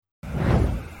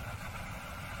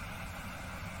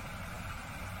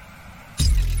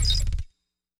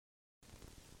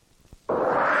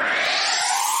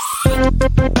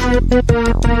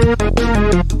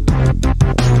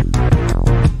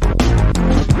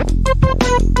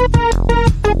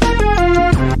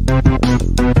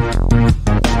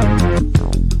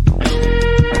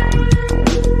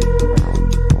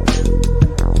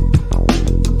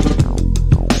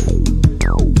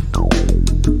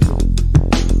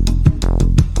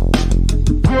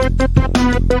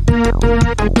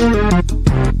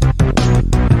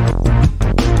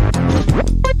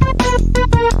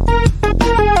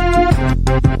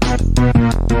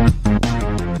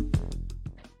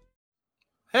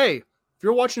Hey, if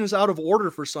you're watching this out of order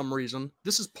for some reason,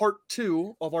 this is part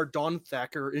 2 of our Dawn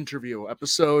Thacker interview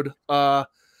episode. I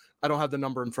don't have the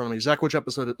number in front of me. Zach, which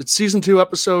episode? It's season 2,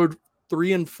 episode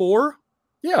 3 and 4.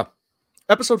 Yeah.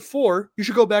 Episode 4, you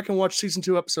should go back and watch season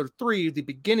 2, episode 3, the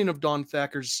beginning of Dawn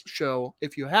Thacker's show.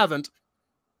 If you haven't,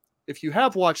 if you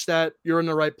have watched that, you're in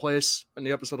the right place, and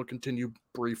the episode will continue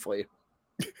briefly.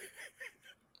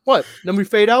 What? Then we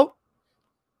fade out?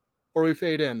 Or we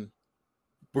fade in?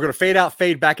 We're going to fade out,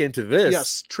 fade back into this.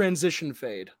 Yes, transition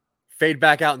fade. Fade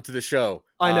back out into the show.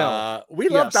 I know. We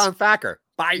love Dawn Thacker.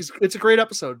 Bye. It's a great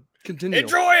episode. Continue.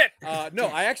 Enjoy it. No,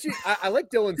 I like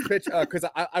Dylan's pitch because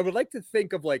I would like to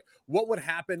think of like what would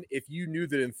happen if you knew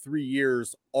that in 3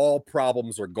 years all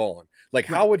problems are gone. Like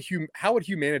how would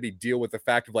humanity deal with the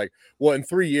fact of like, well, in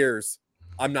 3 years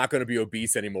I'm not going to be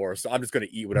obese anymore, so I'm just going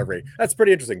to eat whatever I eat. That's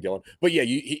pretty interesting, Dylan. But yeah,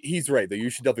 he's right though. You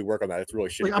should definitely work on that. It's really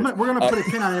shitty. We're going to put a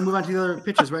pin on it and move on to the other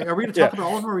pitches, right? Are we going to talk about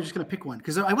all of them, or are we just going to pick one?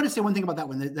 Because I want to say one thing about that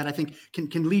one that I think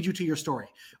can lead you to your story.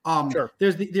 Sure.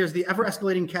 There's the ever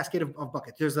escalating cascade of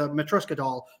buckets. There's a Matryoshka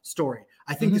doll story.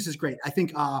 I think this is great. I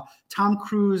think Tom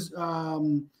Cruise.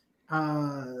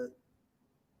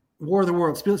 War of the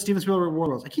Worlds, Steven Spielberg, War of the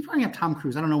Worlds. I keep bringing up Tom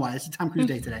Cruise. I don't know why. It's a Tom Cruise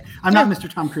day today. I'm not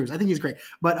Mr. Tom Cruise. I think he's great.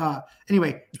 But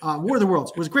anyway, War of the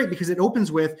Worlds was great because it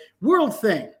opens with world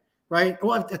thing, right?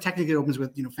 Well, technically it opens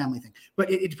with, family thing. But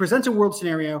it presents a world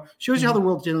scenario, shows you how the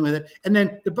world's dealing with it, and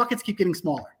then the buckets keep getting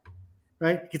smaller,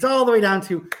 right? It gets all the way down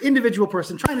to individual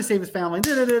person trying to save his family.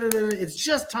 It's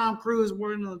just Tom Cruise.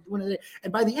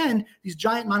 And by the end, these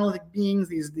giant monolithic beings,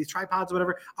 these tripods or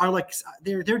whatever, are like,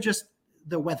 they're just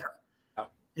the weather.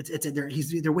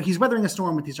 He's weathering a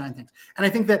storm with these giant things. And I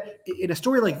think that in a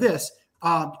story like this,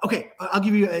 okay, I'll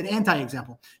give you an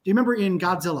anti-example. Do you remember in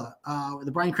Godzilla,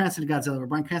 the Bryan Cranston Godzilla, where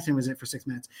Bryan Cranston was in it for 6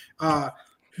 minutes?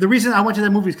 The reason I went to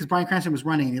that movie is because Bryan Cranston was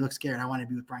running and he looked scared. I wanted to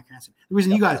be with Bryan Cranston. The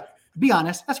reason you guys, be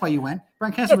honest, that's why you went.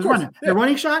 Bryan Cranston was running. The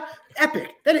running shot,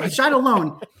 epic. That shot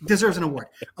alone deserves an award.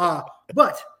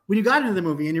 But when you got into the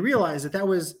movie and you realized that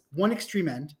was one extreme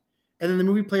end, and then the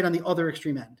movie played on the other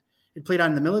extreme end. It played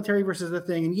on the military versus the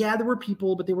thing. And yeah, there were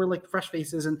people, but they were like fresh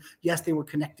faces. And yes, they were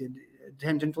connected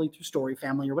tangentially through story,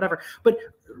 family, or whatever. But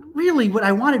really what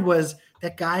I wanted was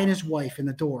that guy and his wife in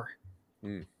the door,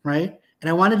 right? And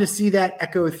I wanted to see that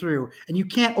echo through. And you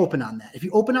can't open on that. If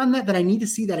you open on that, then I need to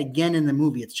see that again in the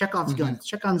movie. It's Chekhov's gun. It's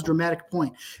Chekhov's dramatic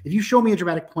point. If you show me a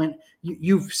dramatic point,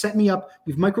 you've set me up.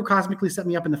 You've microcosmically set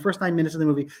me up in the first 9 minutes of the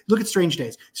movie. Look at Strange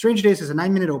Days. Strange Days is a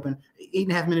 9-minute open,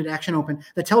 8.5-minute action open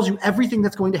that tells you everything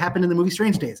that's going to happen in the movie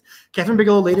Strange Days. Catherine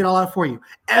Bigelow laid it all out for you.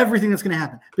 Everything that's going to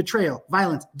happen. Betrayal,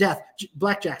 violence, death,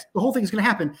 blackjacks. The whole thing is going to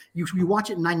happen. You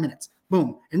watch it in 9 minutes.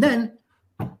 Boom. And then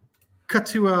cut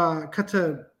to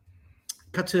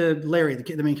Larry,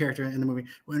 the main character in the movie,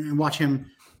 and watch him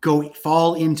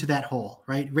fall into that hole,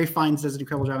 right? Ray Fiennes does an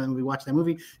incredible job in the movie. Watch that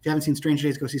movie. If you haven't seen Strange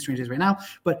Days, go see Strange Days right now.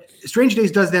 But Strange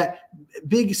Days does that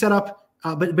big setup,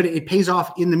 but it pays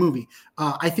off in the movie.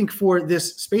 I think for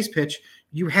this space pitch,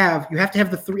 you have to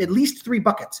have at least three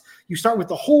buckets. You start with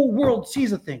the whole world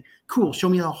sees a thing. Cool. Show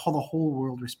me how the whole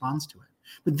world responds to it.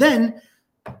 But then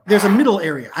there's a middle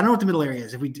area. I don't know what the middle area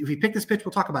is. If we pick this pitch,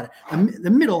 we'll talk about it.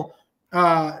 The middle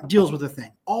deals with a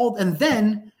thing. And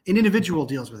then an individual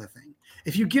deals with a thing.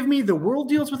 If you give me the world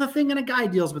deals with a thing and a guy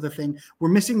deals with a thing, we're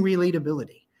missing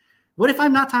relatability. What if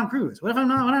I'm not Tom Cruise? What if I'm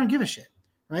not? I don't give a shit,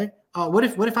 right? What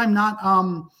if I'm not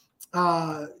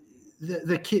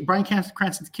the kid, Bryan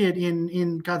Cranston's kid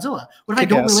in Godzilla? What if I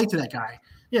don't relate to that guy?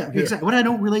 Yeah, exactly. What if I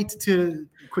don't relate to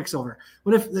Quicksilver?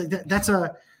 What if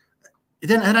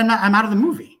then I'm out of the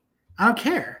movie? I don't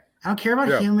care. I don't care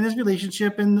about him and his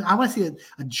relationship, and I want to see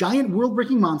a giant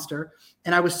world-breaking monster.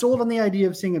 And I was sold on the idea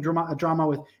of seeing a drama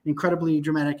with an incredibly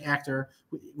dramatic actor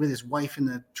with his wife in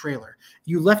the trailer.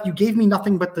 You gave me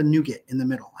nothing but the nougat in the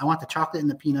middle. I want the chocolate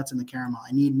and the peanuts and the caramel.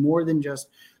 I need more than just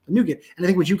the nougat. And I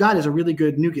think what you got is a really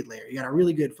good nougat layer. You got a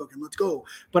really good fucking let's go.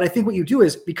 But I think what you do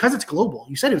is, because it's global,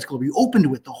 you said it was global, you opened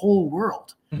with the whole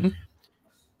world. Mm-hmm.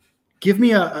 Give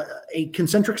me a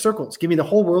concentric circles. Give me the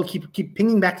whole world. Keep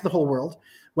pinging back to the whole world.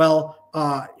 Well,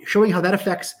 showing how that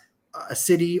affects a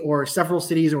city or several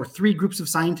cities or 3 groups of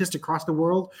scientists across the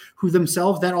world who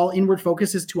themselves, that all inward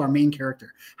focus is to our main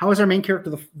character. How is our main character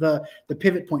the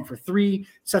pivot point for 3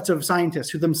 sets of scientists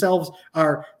who themselves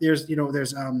are, there's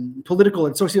political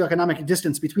and socioeconomic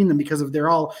distance between them because of they're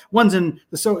all, one's in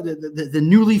the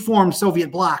newly formed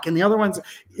Soviet bloc and the other one's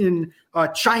in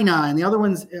China and the other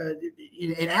one's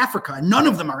in Africa. None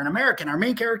of them are an American. Our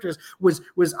main character was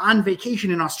on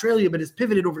vacation in Australia, but has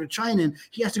pivoted over to China, and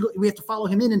he has to go. We have to follow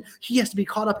him in, and he has to be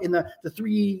caught up in the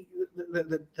 3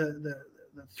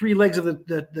 legs of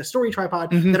the story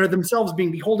tripod that are themselves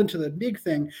being beholden to the big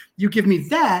thing. You give me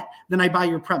that, then I buy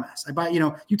your premise. I buy,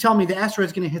 you tell me the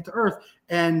asteroid's going to hit the Earth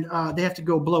and they have to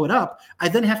go blow it up. I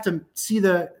then have to see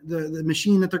the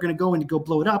machine that they're going to go in to go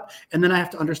blow it up, and then I have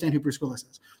to understand who Bruce Willis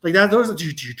is. Like that. Those are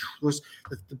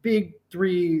the big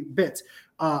 3 bits.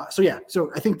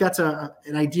 So I think that's an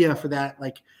idea for that.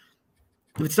 Like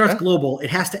if it starts global, it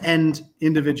has to end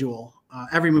individual.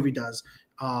 Every movie does.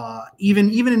 Even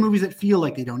in movies that feel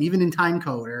like they don't, even in Time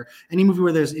Code or any movie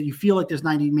where you feel like there's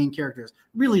 90 main characters,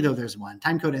 really though there's one.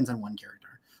 Time Code ends on 1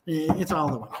 character. It's all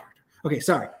the 1 character. Okay,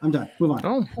 sorry, I'm done. Move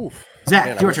on. Oh, Zach,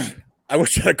 man, your turn. I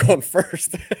wish I'd gone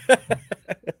first.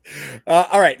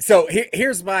 All right, so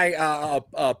here's my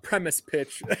premise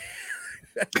pitch.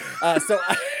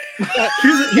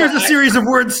 Here's a series of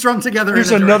words strung together.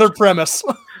 Here's another premise.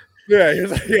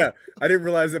 Yeah. I didn't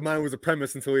realize that mine was a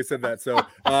premise until he said that. So,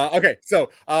 okay.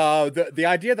 So, the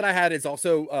idea that I had is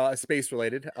also space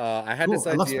related. I had this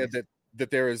idea that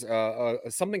there is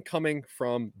something coming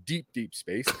from deep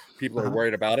space. People are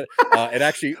worried about it. It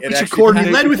actually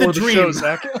led with a dream. Show,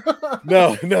 Zach.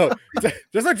 No,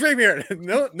 there's no dream here.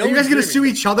 No. Are you guys going to sue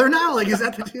each other now? Like, is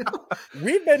that the deal?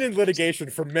 We've been in litigation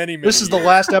for many. This is years. the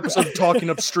last episode of Talking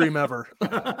Upstream ever.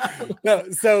 No,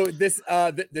 so this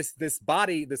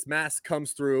body, this mass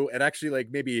comes through and actually like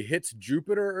maybe it hits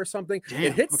Jupiter or something. Damn,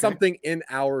 it hits something in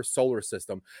our solar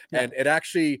system, and it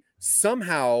actually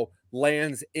somehow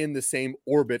lands in the same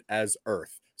orbit as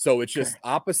Earth. So it's just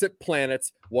opposite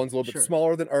planets. One's a little bit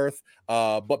smaller than Earth,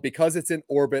 but because it's in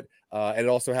orbit and it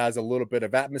also has a little bit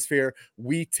of atmosphere,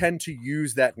 we tend to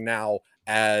use that now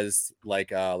as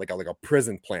like a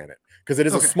prison planet because it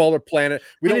is a smaller planet.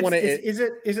 We don't want to. Is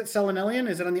it Selenelian?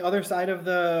 Is it on the other side of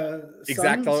the sun?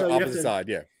 Exact opposite side?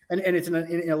 Yeah, and it's in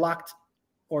a locked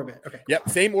orbit. Okay. Yep,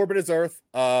 same orbit as Earth.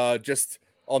 Just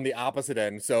on the opposite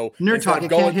end. So nerd talk. It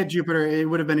can't hit Jupiter. It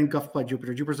would have been engulfed by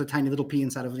Jupiter. Jupiter's a tiny little pea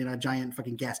inside of a giant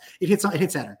fucking gas. It hits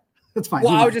Saturn. That's fine.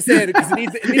 Well, I was just saying because it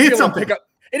needs to be able to pick up.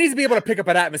 It needs to be able to pick up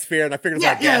an atmosphere, and I figured it's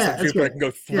like gas on Jupiter. It can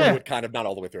go through it, kind of not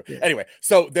all the way through. Yeah. Anyway,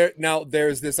 so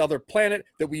there's this other planet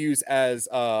that we use as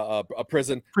a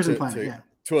prison planet.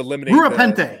 To eliminate Rura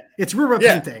Penthe. It's Rura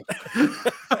Penthe.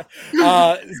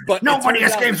 But nobody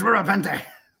escapes Rura Penthe.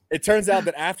 It turns out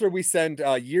that after we send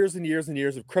years and years and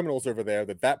years of criminals over there,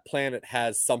 that planet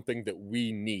has something that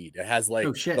we need. It has like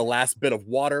the last bit of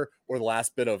water or the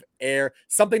last bit of air,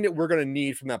 something that we're going to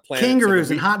need from that planet.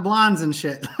 Kangaroos and hot blondes and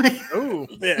shit. Ooh,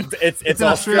 it's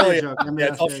Australia.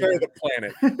 It's Australia, the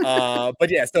planet. But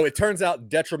yeah, so it turns out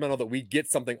detrimental that we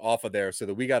get something off of there, so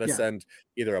that we got to send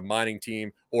either a mining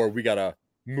team or we got to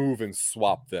move and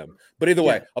swap them. But either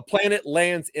way, a planet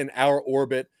lands in our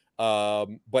orbit.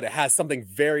 But it has something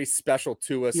very special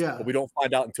to us. But we don't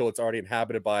find out until it's already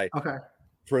inhabited by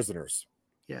prisoners.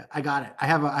 Yeah, I got it. I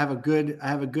have a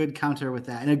good counter with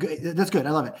that, and that's good. I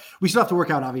love it. We still have to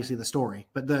work out obviously the story,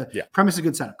 but the premise is a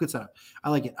good setup. Good setup. I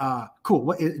like it. Cool.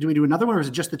 What do we do another one or is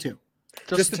it just the 2?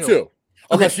 Just the 2.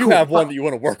 Unless you have one that you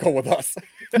want to work on with us.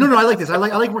 No, I like this. I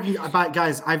like working.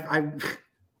 Guys, I'm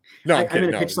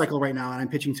in a pitch cycle right now, and I'm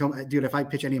pitching to dude. If I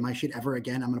pitch any of my shit ever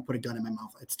again, I'm going to put a gun in my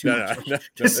mouth. It's too much.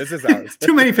 This is ours.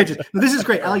 Too many pitches. But this is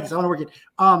great. I like this. I want to work it.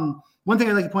 One thing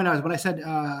I'd like to point out is when I said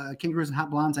kangaroos and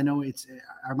hot blondes, I know it's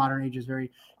our modern age is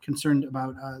very concerned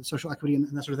about social equity and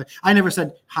that sort of thing. I never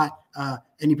said hot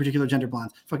any particular gender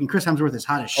blondes. Fucking Chris Hemsworth is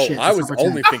hot as shit. I was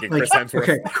only thinking Chris Hemsworth.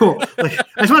 Okay, cool. Like,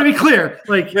 I just want to be clear.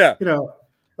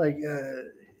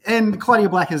 And Claudia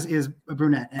Black is a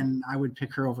brunette, and I would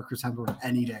pick her over Chris Hemsworth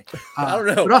any day. I don't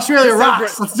know. But Australia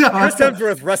rocks. Let's go. Chris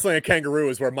Hemsworth wrestling a kangaroo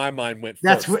is where my mind went.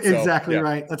 That's exactly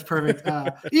right. That's perfect.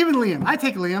 Even Liam. I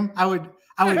take Liam. I would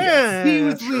be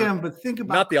with Liam, but think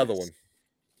about not the other one.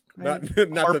 Right?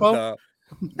 Not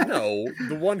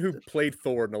the one who played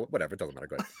Thor. No, whatever. It doesn't matter.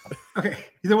 Go ahead. Okay,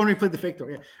 he's the one who played the fake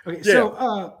Thor. Yeah. Okay. Yeah.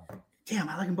 So, damn,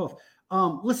 I like them both.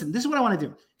 Listen, this is what I want to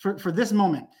do for this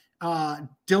moment.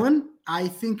 Dylan, I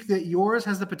think that yours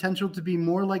has the potential to be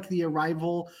more like The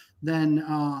Arrival than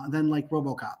like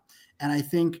RoboCop. And I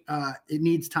think it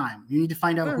needs time. You need to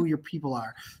find out who your people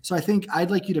are. So I think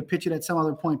I'd like you to pitch it at some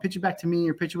other point. Pitch it back to me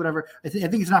or pitch it whatever. I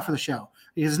think it's not for the show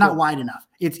because it's not wide enough.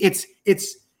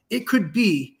 It could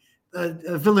be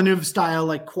a Villeneuve style,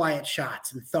 like quiet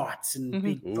shots and thoughts and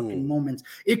big fucking moments.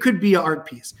 It could be an art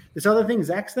piece. This other thing,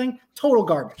 Zach's thing, total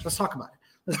garbage. Let's talk about it.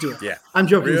 Let's do it. Yeah, I'm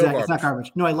joking, real Zach. garbage. It's not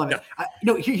garbage. No, I love it.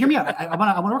 No, hear me out. I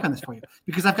want to work on this for you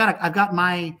because I've got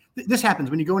my. This happens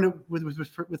when you go into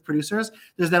with producers.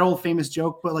 There's that old famous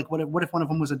joke, but like, what if one of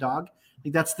them was a dog?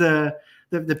 Like that's the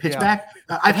pitch back.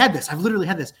 I've had this. I've literally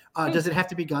had this. Does it have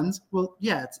to be guns? Well,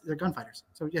 yeah, they're gunfighters.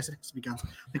 So yes, it has to be guns.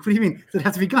 Like, what do you mean? Does it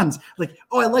have to be guns? Like,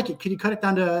 oh, I like it. Could you cut it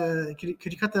down to?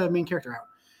 Could you cut the main character out?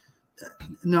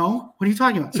 No, what are you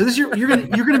talking about? So this you're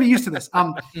gonna be used to this.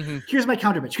 Here's my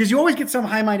counter bitch because you always get some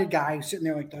high-minded guy who's sitting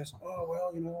there like this. Oh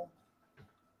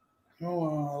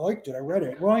well, I liked it. I read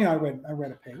it. Well, I read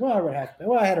a page. Well, I read half.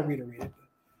 Well, I had a reader read it.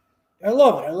 I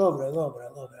love it.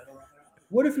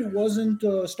 What if it wasn't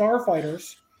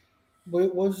starfighters, but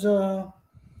it was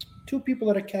two people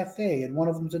at a cafe and one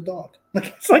of them's a dog? Like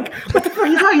it's like, what the fuck are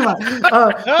you talking about?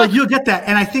 But you'll get that,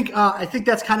 and I think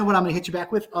that's kind of what I'm going to hit you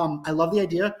back with. I love the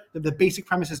idea. The basic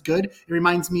premise is good. It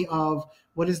reminds me of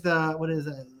what is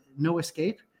No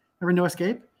Escape? Remember No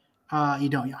Escape? You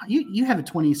don't. You have a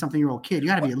 20-something-year-old kid. You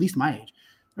got to be at least my age.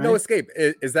 Right? No Escape.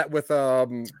 Is that with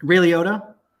Ray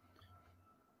Liotta?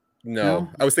 No,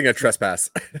 I was thinking of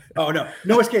Trespass. Oh no,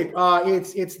 No Escape.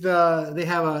 They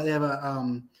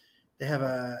have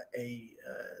a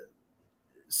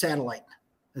satellite.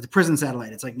 It's a prison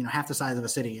satellite. It's like half the size of a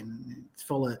city and it's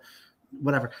full of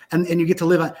whatever. And you get to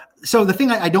live on. So the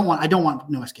thing I don't want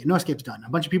No Escape. No Escape's done. A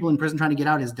bunch of people in prison trying to get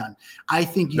out is done. I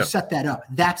think you set that up.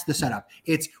 That's the setup.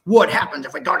 It's what happens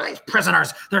if we go to these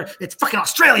prisoners. It's fucking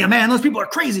Australia, man. Those people are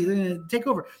crazy. They're gonna take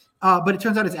over. But it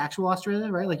turns out it's actual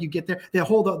Australia, right? Like you get there, the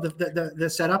whole the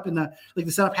setup and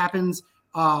the setup happens.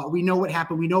 We know what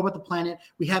happened. We know about the planet.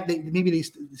 We have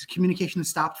this communication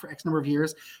stopped for X number of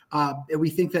years.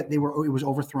 We think that it was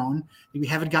overthrown. We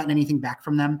haven't gotten anything back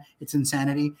from them. It's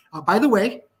insanity. By the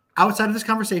way, outside of this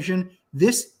conversation,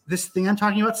 this thing I'm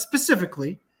talking about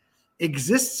specifically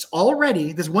exists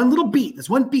already. This one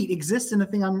beat exists in the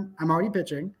thing I'm already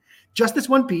pitching. Just this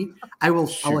one beat.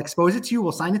 I'll expose it to you.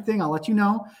 We'll sign a thing. I'll let you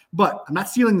know. But I'm not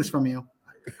stealing this from you.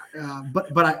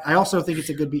 But I also think it's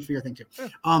a good beat for your thing too.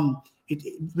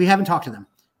 We haven't talked to them.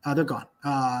 They're gone.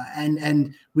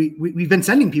 And we've been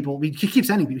sending people. We keep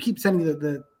sending people. We keep sending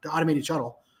the automated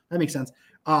shuttle. That makes sense.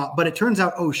 But it turns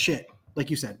out, oh shit, like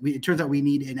you said, it turns out we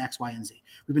need an X, Y, and Z.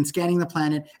 We've been scanning the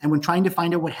planet, and when trying to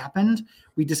find out what happened,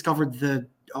 we discovered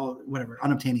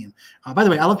unobtainium. By the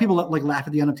way, I love people that laugh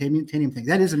at the unobtainium thing.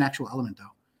 That is an actual element,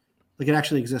 though. Like it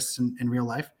actually exists in real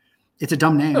life. It's a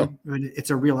dumb name. Oh. It's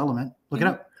a real element. Look it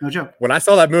up. No joke. When I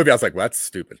saw that movie, I was like, well, that's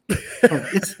stupid.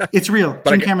 It's real.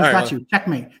 Jim Cameron's got you.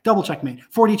 Checkmate. Double checkmate.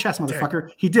 4D chess,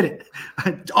 motherfucker. He did it.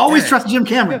 I always trust Jim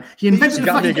Cameron. He invented the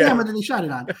fucking camera that he shot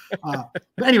it on.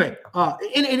 But anyway, and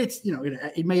it's,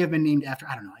 it may have been named after,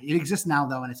 I don't know. It exists now,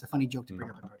 though, and it's a funny joke to bring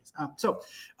up at parties. So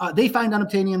they find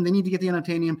unobtainium. They need to get the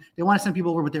unobtainium. They want to send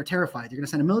people over, but they're terrified. They're going to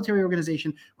send a military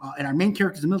organization, and our main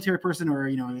character is a military person or,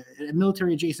 a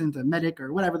military adjacent, a medic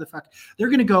or whatever the fuck. They're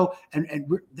going to go, and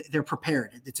they're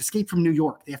prepared. It's Escape from New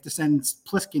York. They have to send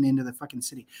Pliskin into the fucking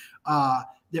city.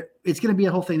 It's going to be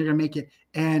a whole thing. They're going to make it.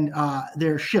 And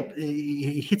their ship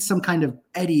hits some kind of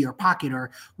eddy or pocket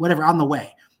or whatever on the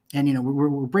way. And,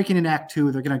 we're breaking into Act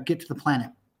 2. They're going to get to the planet.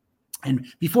 And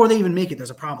before they even make it,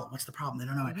 there's a problem. What's the problem? They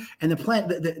don't know it. And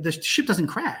the ship doesn't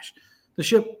crash. The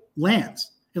ship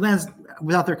lands. It lands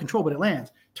without their control, but it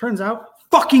lands. Turns out,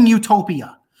 fucking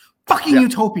utopia.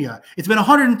 Utopia. It's been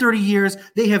 130 years.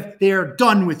 They are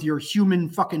done with your human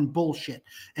fucking bullshit.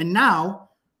 And now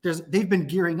they've been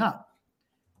gearing up.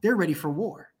 They're ready for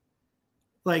war.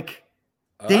 Like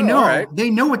they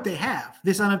know what they have.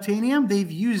 This unobtainium,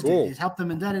 they've used it. It's helped them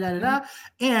and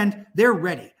and they're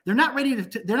ready. They're not ready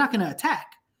they're not going to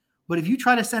attack. But if you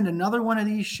try to send another one of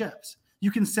these ships, you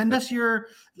can send us do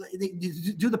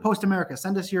the Post America.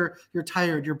 Send us you're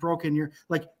tired, you're broken,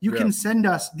 you can send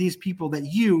us these people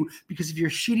because of your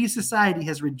shitty society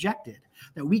has rejected,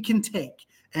 that we can take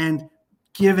and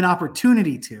give an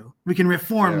opportunity to. We can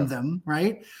reform them,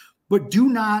 right? But do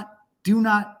not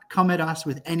come at us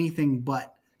with anything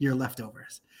but your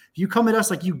leftovers. If you come at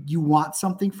us like you want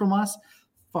something from us,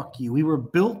 fuck you. We were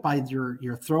built by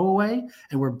your throwaway,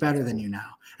 and we're better than you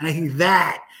now. And I think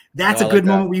that That's a good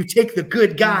moment where you take the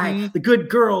good guy, the good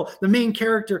girl, the main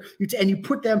character, and you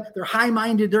put them, they're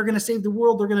high-minded, they're going to save the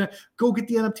world, they're going to go get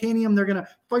the unobtainium, they're going to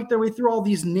fight their way through all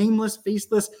these nameless,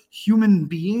 faceless human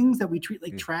beings that we treat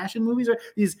like trash in movies, or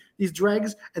these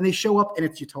dregs, and they show up and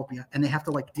it's utopia, and they have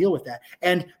to like deal with that.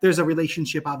 And there's a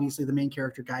relationship, obviously, the main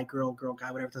character, guy, girl,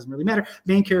 guy, whatever, it doesn't really matter.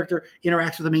 Main character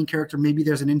interacts with the main character. Maybe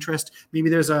there's an interest, maybe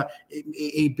there's a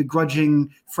begrudging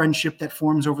friendship that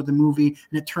forms over the movie,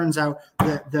 and it turns out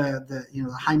that the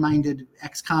high-minded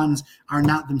ex-cons are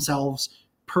not themselves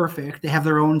perfect. They have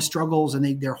their own struggles,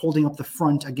 and they're holding up the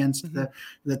front against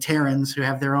the Terrans, who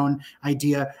have their own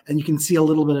idea, and you can see a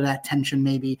little bit of that tension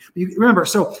maybe. Remember,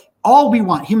 so all we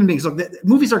want, human beings, look, the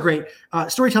movies are great,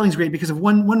 storytelling is great because of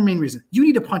one main reason. You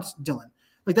need to punch Dylan.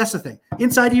 Like, that's the thing.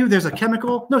 Inside you, there's a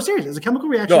chemical. No, seriously, there's a chemical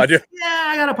reaction. No, I do. Yeah,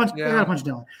 I gotta punch. I gotta punch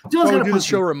Dylan. Dylan's got to punch the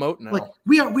show remote now. Like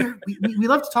we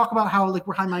love to talk about how like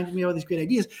we're high-minded, we have all these great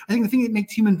ideas. I think the thing that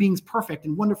makes human beings perfect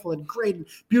and wonderful and great and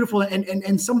beautiful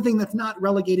and something that's not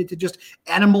relegated to just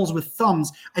animals with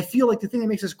thumbs. I feel like the thing that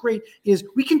makes us great is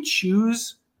we can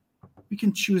choose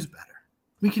better.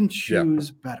 We can choose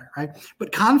better, right?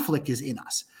 But conflict is in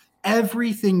us.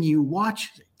 Everything you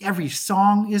watch, every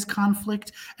song is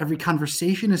conflict. Every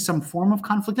conversation is some form of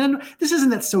conflict. And this isn't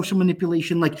that social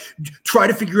manipulation, like try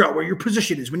to figure out where your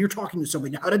position is when you're talking to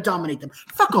somebody, how to dominate them.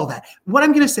 Fuck all that. What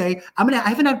I'm going to say, I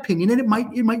have an opinion, and it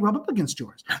might rub up against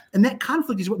yours. And that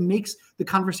conflict is what makes the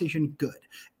conversation good.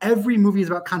 Every movie is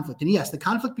about conflict. And yes, the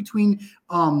conflict between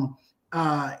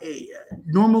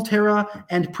normal Terra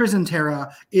and prison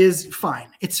Terra is fine.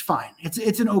 It's fine.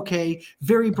 It's an okay,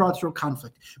 very broad stroke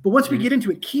conflict. But once we get into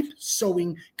it, keep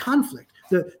sowing conflict.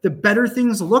 The better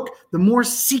things look, the more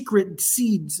secret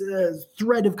seeds,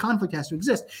 thread of conflict has to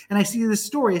exist. And I see this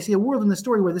story. I see a world in the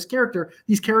story where these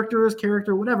characters,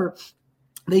 whatever,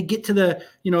 they get to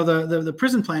the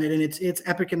prison planet, and it's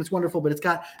epic and it's wonderful, but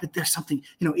there's something,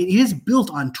 it is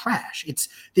built on trash.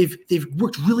 They've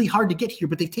worked really hard to get here,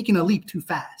 but they've taken a leap too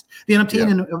fast. The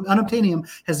unobtainium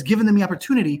has given them the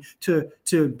opportunity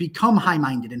to become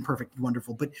high-minded and perfect and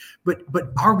wonderful,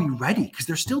 but are we ready? Because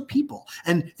they're still people,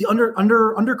 and the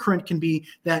undercurrent can be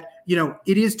that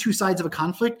it is two sides of a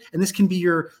conflict, and this can be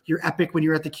your epic when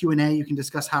you're at the Q&A. You can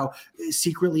discuss how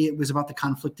secretly it was about the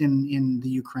conflict in the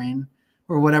Ukraine.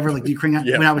 Or whatever, like the Ukraine,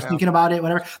 when I was thinking about it,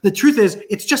 whatever. The truth is,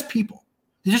 it's just people.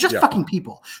 They're just fucking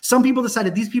people. Some people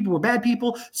decided these people were bad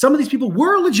people. Some of these people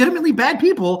were legitimately bad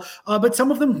people, but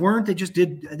some of them weren't. They just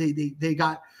did.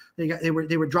 They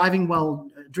were driving while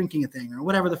drinking a thing or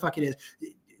whatever the fuck it is.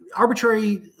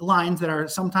 Arbitrary lines that are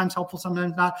sometimes helpful,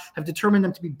 sometimes not, have determined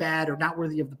them to be bad or not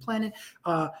worthy of the planet.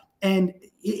 And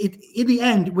in the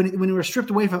end, when we're stripped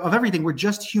away of everything, we're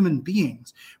just human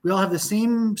beings. We all have the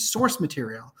same source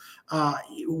material.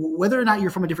 Whether or not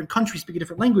you're from a different country, speak a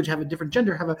different language, have a different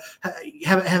gender, have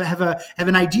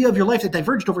an idea of your life that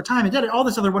diverged over time, and all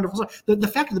this other wonderful stuff. The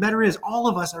fact of the matter is, all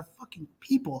of us are fucking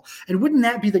people. And wouldn't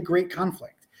that be the great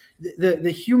conflict?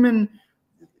 The human,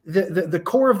 the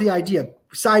core of the idea,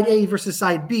 side A versus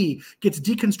side B, gets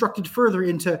deconstructed further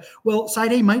into, well,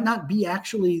 side A might not be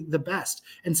actually the best,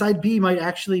 and side B might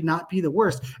actually not be the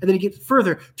worst. And then it gets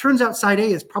further. Turns out side A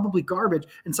is probably garbage,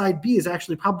 and side B is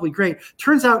actually probably great.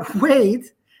 Turns out,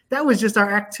 wait, that was just our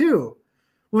Act 2.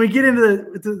 When we get into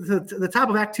the top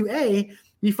of Act 2A,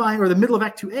 we find, or the middle of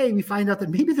Act 2A, we find out that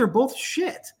maybe they're both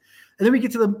shit. And then we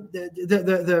get to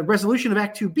the resolution of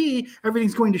Act 2B.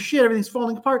 Everything's going to shit. Everything's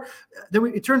falling apart. Then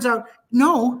it turns out,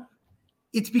 no,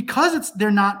 it's because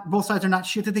both sides are not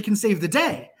shit that they can save the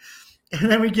day.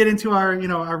 And then we get into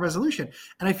our resolution.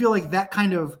 And I feel like that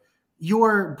kind of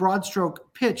your broad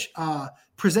stroke pitch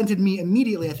presented me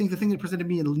immediately. I think the thing that presented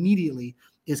me immediately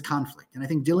is conflict. And I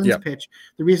think Dylan's pitch,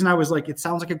 the reason I was like, it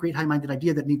sounds like a great high-minded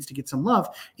idea that needs to get some love,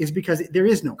 is because there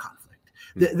is no conflict.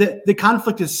 The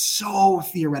conflict is so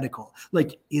theoretical.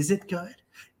 Like, is it good?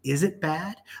 Is it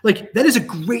bad? Like, that is a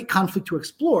great conflict to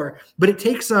explore, but it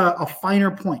takes a finer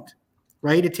point.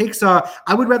 Right? It takes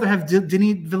I would rather have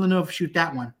Denis Villeneuve shoot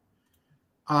that one.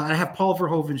 And I have Paul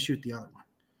Verhoeven shoot the other one.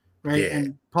 Right? Yeah.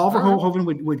 And Paul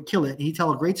Verhoeven would kill it. He'd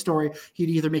tell a great story. He'd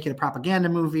either make it a propaganda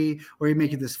movie or he'd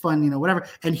make it this fun, whatever.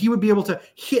 And he would be able to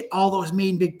hit all those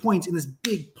main big points in this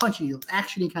big, punchy,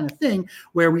 actiony kind of thing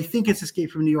where we think it's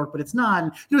Escape from New York, but it's not.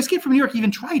 And Escape from New York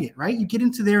even tried it, right? You get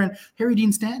into there and Harry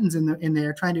Dean Stanton's in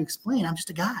there trying to explain, I'm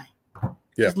just a guy.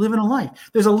 Just living a life.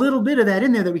 There's a little bit of that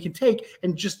in there that we can take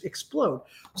and just explode.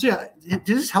 So yeah, is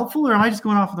this helpful, or am I just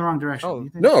going off in the wrong direction? Oh,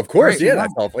 no, of course. Great. Yeah,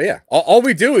 that's helpful. Yeah. All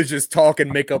we do is just talk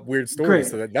and make up weird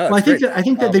stories. Great. So I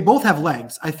think that they both have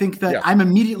legs. I think that I'm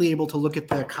immediately able to look at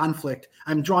the conflict.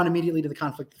 I'm drawn immediately to the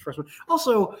conflict. The first one.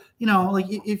 Also, like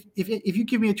if you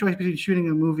give me a choice between shooting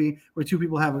a movie where two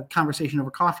people have a conversation over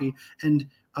coffee and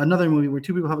another movie where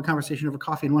two people have a conversation over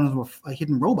coffee and one of them a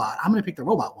hidden robot, I'm going to pick the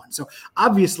robot one. So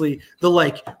obviously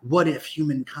what if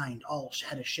humankind all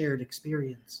had a shared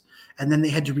experience and then they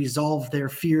had to resolve their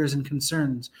fears and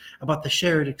concerns about the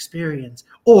shared experience,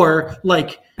 or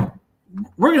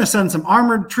we're going to send some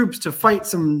armored troops to fight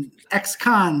some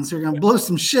ex-cons who are going to blow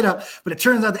some shit up, but it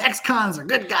turns out the ex-cons are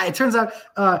good guys. It turns out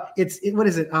what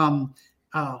is it?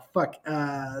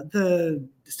 The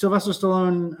Sylvester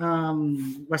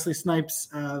Stallone, Wesley Snipes,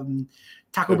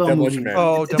 Taco Bell movie.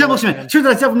 Man. Demolition Man. Turns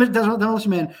out it's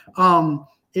Demolition Man.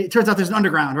 It turns out there's an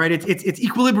underground, right? It's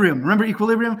Equilibrium. Remember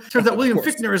Equilibrium? Turns out William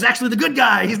Fichtner is actually the good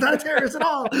guy. He's not a terrorist at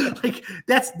all.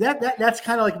 That's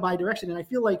kind of like my direction, and I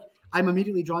feel like I'm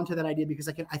immediately drawn to that idea because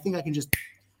I think I can just.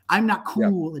 I'm not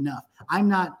cool enough. I'm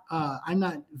not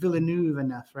Villeneuve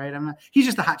enough, right? He's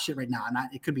just a hot shit right now.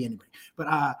 It could be anybody, but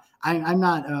I'm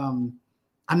not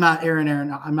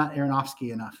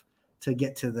Aronofsky enough to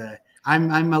get to the.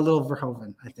 I'm a little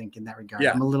Verhoeven, I think, in that regard.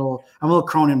 Yeah. I'm a little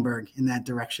Cronenberg in that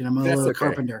direction. I'm a little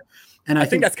Carpenter, and I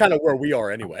think that's kind of where we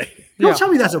are anyway. Don't tell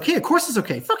me that's okay. Of course it's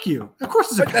okay. Fuck you. Of course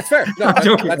it's okay. That's fair. No,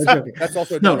 that's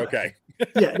also not okay.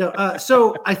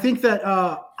 So I think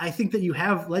that you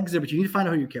have legs there, but you need to find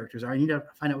out who your characters are. You need to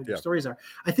find out what your stories are.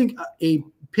 I think a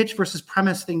pitch versus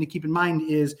premise thing to keep in mind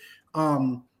is,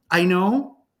 I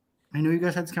know you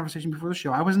guys had this conversation before the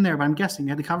show. I wasn't there, but I'm guessing you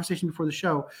had the conversation before the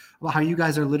show about how you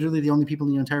guys are literally the only people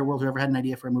in the entire world who ever had an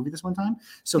idea for a movie this one time.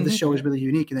 So this show is really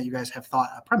unique in that you guys have thought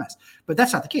a premise. But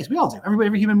that's not the case. We all do.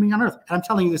 Every human being on Earth. And I'm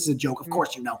telling you this is a joke. Of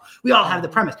course you know. We all have the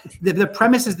premise. The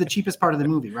premise is the cheapest part of the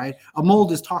movie, right? A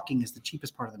mold is talking is the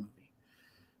cheapest part of the movie,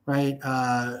 right?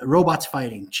 Robots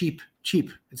fighting, cheap.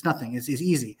 It's nothing. It's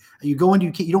easy. You go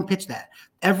into you don't pitch that.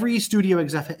 Every studio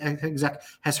exec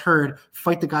has heard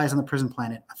fight the guys on the prison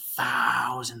planet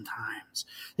 1,000 times.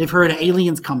 They've heard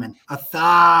aliens coming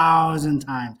 1,000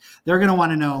 times. They're going to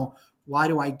want to know, why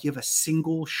do I give a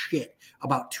single shit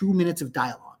about 2 minutes of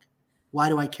dialogue? Why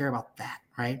do I care about that,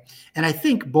 right? And I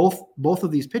think both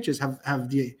of these pitches have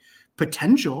the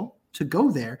potential to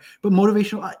go there, but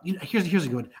motivational. Here's a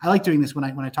good one. I like doing this when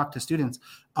I talk to students.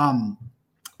 I'm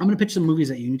going to pitch some movies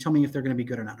at you, and you tell me if they're going to be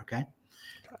good or not, okay?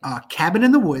 Cabin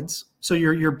in the Woods. So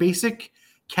your basic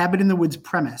Cabin in the Woods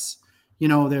premise,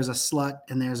 there's a slut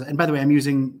and by the way, I'm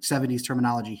using 70s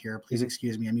terminology here. Please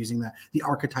excuse me. I'm using the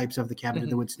archetypes of the Cabin in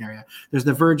the Woods scenario. There's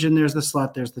the virgin, there's the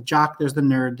slut, there's the jock, there's the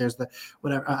nerd, there's the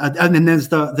whatever. And then there's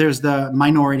the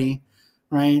minority,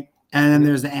 right? And then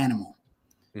there's the animal.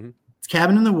 Mm-hmm. It's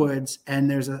Cabin in the Woods, and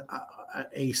there's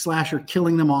a slasher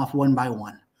killing them off one by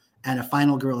one, and a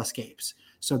final girl escapes.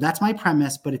 So that's my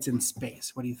premise, but it's in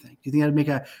space. What do you think? Do you think I'd make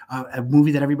a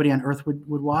movie that everybody on Earth would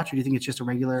watch, or do you think it's just a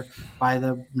regular by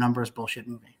the numbers bullshit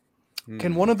movie?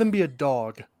 Can one of them be a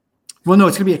dog? Well, no,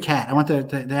 it's gonna be a cat. I want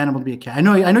the animal to be a cat. I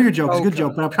know your joke. It's a good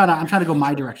joke, but I'm trying to go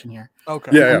my direction here.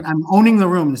 Okay. Yeah. I'm owning the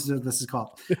room. This is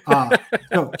called.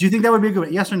 So, do you think that would be a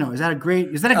good? Yes or no? Is that a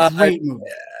great movie?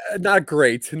 Not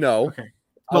great. No. Okay.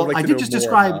 Well, I did just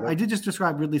describe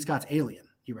Ridley Scott's Alien.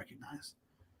 You recognize,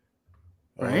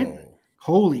 right? Oh.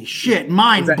 Holy shit!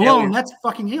 Mind blown. Alien? That's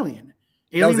fucking Alien.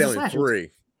 Alien's that was Alien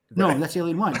 3. No, that's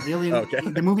Alien 1. Alien. Okay.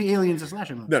 The movie Alien's a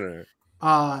slasher movie. No.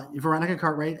 Veronica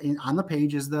Cartwright on the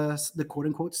page is the quote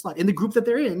unquote slut in the group that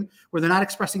they're in, where they're not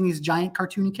expressing these giant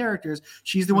cartoony characters.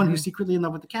 She's the one who's secretly in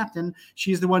love with the captain.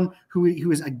 She's the one who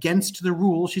is against the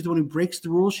rules. She's the one who breaks the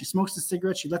rules. She smokes the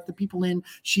cigarettes. She let the people in.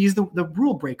 She's the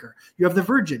rule breaker. You have the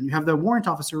virgin. You have the warrant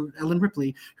officer Ellen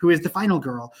Ripley, who is the final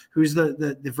girl, who's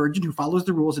the virgin who follows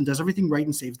the rules and does everything right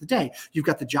and saves the day. You've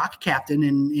got the jock captain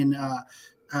in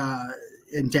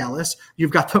Dallas.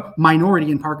 You've got the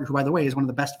minority in Parker, who, by the way, is one of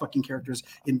the best fucking characters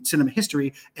in cinema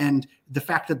history. And the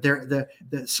fact that the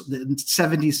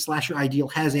 70s slasher ideal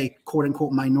has a quote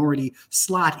unquote minority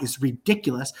slot is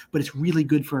ridiculous, but it's really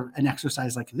good for an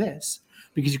exercise like this,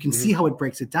 because you can see how it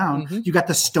breaks it down. You got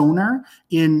the stoner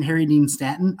in Harry Dean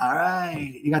Stanton. All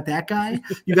right. You got that guy.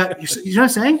 You know what I'm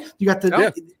saying? You got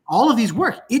all of these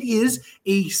work. It is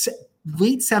a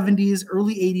late 70s,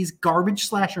 early 80s garbage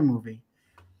slasher movie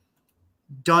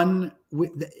done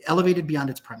with elevated beyond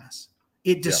its premise.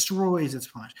 It destroys its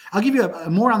punch. I'll give you a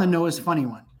more on the nose funny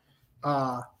one.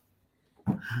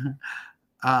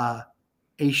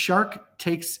 A shark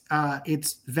takes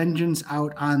its vengeance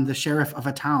out on the sheriff of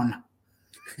a town.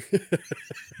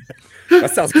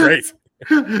 That sounds great.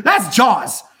 That's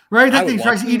Jaws, right? That thing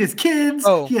tries to eat his kids.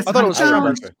 Oh, I thought it was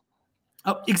Tremors.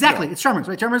 Oh, exactly. Yeah. It's Tremors,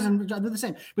 right? Tremors and they're the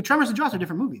same. But Tremors and Jaws are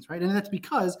different movies, right? And that's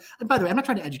because, and by the way, I'm not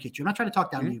trying to educate you. I'm not trying to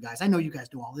talk down to you guys. I know you guys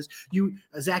do all this. You,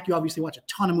 Zach, you obviously watch a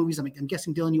ton of movies. I'm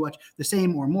guessing, Dylan, you watch the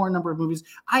same or more number of movies.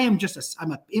 I'm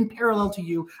in parallel to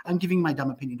you. I'm giving my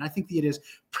dumb opinion. I think that it is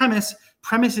premise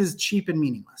is cheap and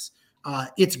meaningless.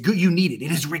 It's good. You need it.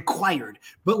 It is required.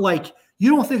 But like, you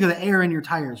don't think of the air in your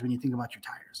tires when you think about your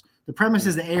tires. The premise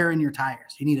is the air in your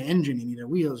tires. You need an engine. You need the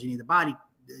wheels. You need the body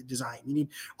design. You need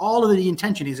all of the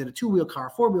intention. Is it a 2-wheel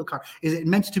car, 4-wheel car? Is it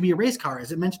meant to be a race car?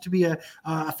 Is it meant to be a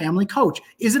family coach?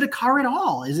 Is it a car at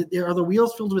all? Are the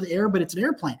wheels filled with air, but it's an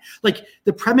airplane? Like,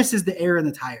 the premise is the air in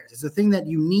the tires. It's the thing that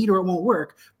you need or it won't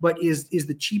work, but is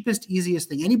the cheapest, easiest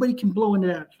thing. Anybody can blow into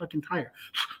that fucking tire.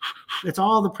 It's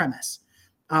all the premise.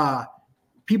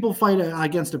 People fight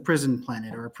against a prison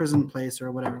planet or a prison place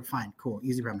or whatever. Fine, cool,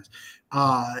 easy premise.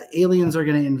 Aliens are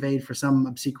going to invade for some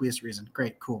obsequious reason.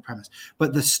 Great, cool premise.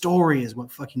 But the story is what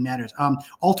fucking matters.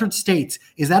 Altered States,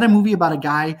 is that a movie about a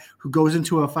guy who goes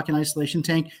into a fucking isolation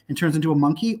tank and turns into a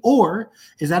monkey? Or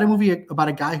is that a movie about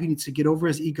a guy who needs to get over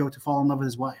his ego to fall in love with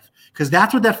his wife? Because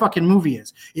that's what that fucking movie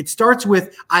is. It starts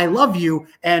with, I love you,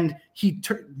 and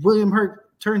William Hurt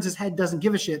turns his head, doesn't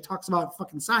give a shit, talks about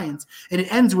fucking science, and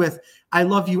it ends with, I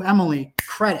love you, Emily,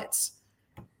 credits.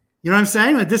 You know what I'm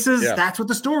saying? Like, that's what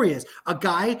the story is. A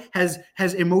guy has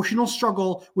emotional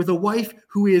struggle with a wife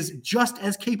who is just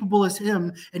as capable as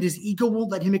him, and his ego won't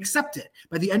let him accept it.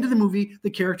 By the end of the movie, the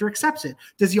character accepts it.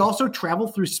 Does he also travel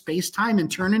through space-time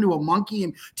and turn into a monkey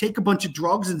and take a bunch of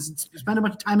drugs and spend a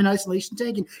bunch of time in an isolation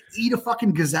tank and eat a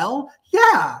fucking gazelle?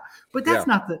 Yeah, but that's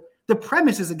not the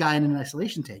premise is a guy in an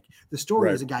isolation tank. The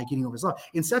story is a guy getting over his love.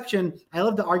 Inception, I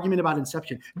love the argument about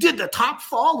Inception. Did the top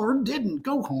fall or didn't?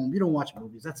 Go home. You don't watch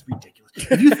movies. That's ridiculous.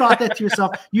 If you thought that to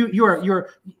yourself, you're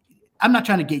I'm not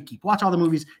trying to gatekeep. Watch all the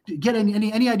movies. Get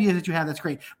any ideas that you have. That's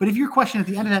great. But if your question at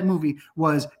the end of that movie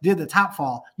was, did the top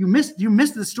fall? You missed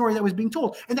the story that was being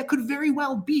told. And that could very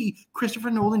well be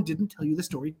Christopher Nolan didn't tell you the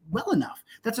story well enough.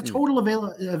 That's a total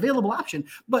available option.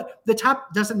 But the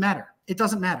top doesn't matter. It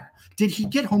doesn't matter. Did he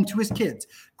get home to his kids?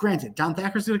 Granted, Don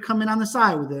Thacker's going to come in on the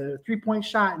side with a 3-point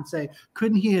shot and say,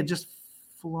 couldn't he have just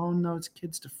flown those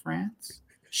kids to France?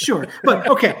 Sure. But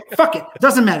okay, fuck it.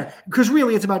 Doesn't matter. Because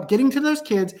really it's about getting to those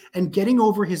kids and getting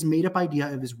over his made-up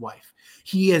idea of his wife.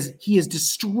 He has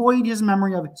destroyed his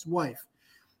memory of his wife.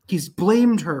 He's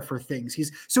blamed her for things.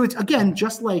 So it's, again,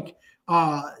 just like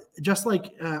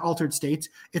Altered States,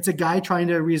 it's a guy trying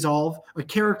to resolve a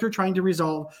character trying to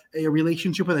resolve a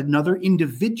relationship with another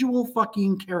individual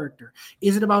fucking character.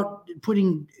 Is it about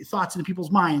putting thoughts into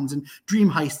people's minds and dream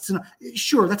heists? And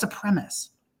sure, that's a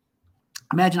premise.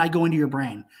 Imagine I go into your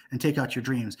brain and take out your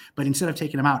dreams, but instead of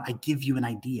taking them out, I give you an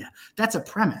idea. That's a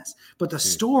premise. But the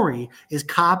story is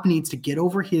Cobb needs to get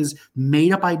over his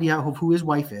made up idea of who his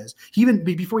wife is. He even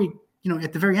before he,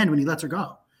 at the very end when he lets her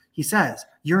go, he says,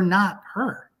 "You're not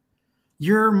her.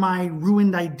 You're my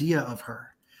ruined idea of her."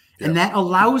 Yeah. And that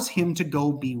allows him to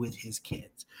go be with his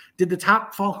kids. Did the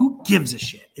top fall? Who gives a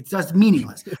shit? That's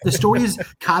meaningless. The story is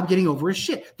Cobb getting over his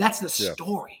shit. That's the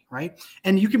story, right?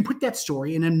 And you can put that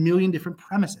story in a million different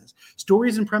premises.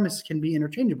 Stories and premises can be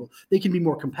interchangeable. They can be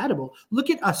more compatible. Look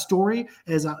at a story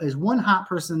as one hot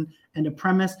person and a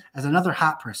premise as another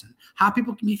hot person. Hot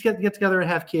people can get together and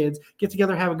have kids, get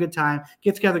together, have a good time,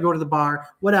 get together, go to the bar,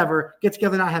 whatever, get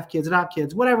together, not have kids, adopt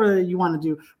kids, whatever you want to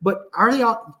do. But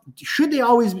should you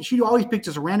always pick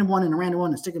just a random one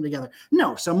and stick them together?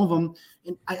 No, some of them,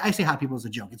 and I say hot people as a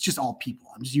joke. It's just all people.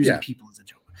 I'm just using people as a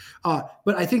joke.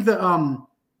 But I think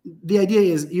the idea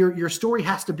is your story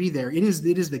has to be there. It is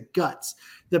the guts.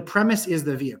 The premise is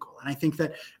the vehicle. And I think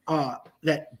that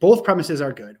that both premises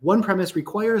are good. One premise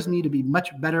requires me to be much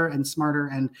better and smarter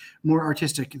and more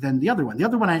artistic than the other one. The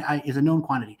other one is a known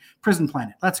quantity. Prison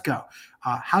Planet. Let's go.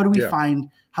 How do we find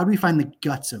the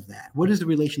guts of that? What is the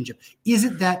relationship? Is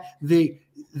it that the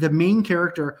main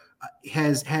character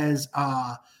has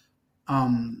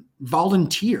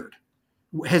volunteered,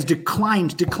 has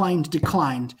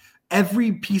declined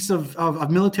every piece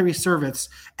of military service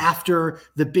after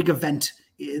the big event,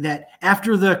 that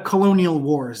after the colonial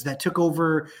wars that took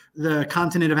over the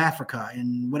continent of Africa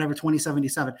in whatever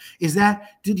 2077, does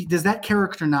that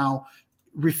character now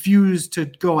refuse to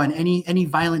go on any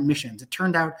violent missions? It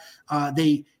turned out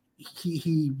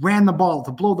he ran the ball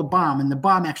to blow the bomb, and the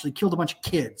bomb actually killed a bunch of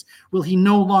kids. Will he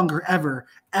no longer ever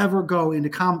go into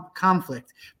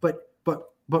conflict, but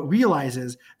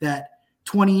realizes that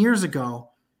 20 years ago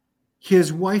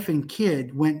his wife and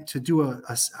kid went to do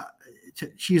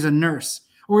she's a nurse,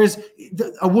 or is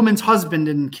a woman's husband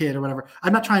and kid or whatever.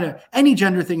 I'm not trying to, any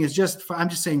gender thing is just, I'm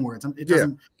just saying words. It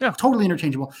doesn't, totally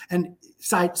interchangeable. And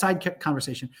side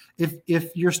conversation.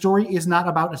 If your story is not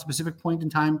about a specific point in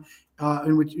time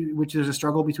in which there's a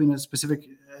struggle between a specific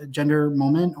gender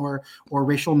moment or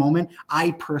racial moment,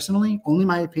 I personally, only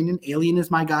my opinion, Alien is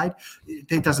my guide.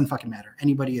 It doesn't fucking matter.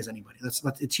 Anybody is anybody.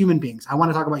 It's human beings. I want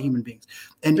to talk about human beings.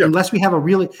 And unless we have a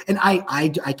really, and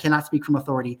I cannot speak from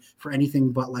authority for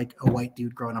anything but like a white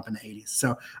dude growing up in the 80s.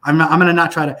 So I'm going to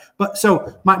not try to, but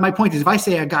so my point is, if I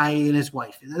say a guy and his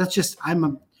wife, that's just, I'm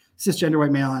a cisgender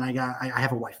white male and I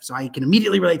have a wife, so I can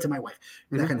immediately relate to my wife,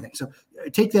 that kind of thing. So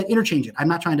take that, interchange it. I'm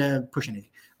not trying to push anything.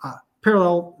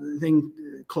 Parallel thing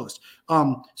closed.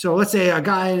 So let's say a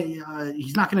guy,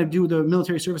 he's not going to do the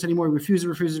military service anymore. He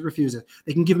refuses.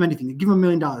 They can give him anything. They give him $1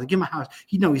 million. They give him a house.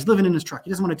 He's living in his truck.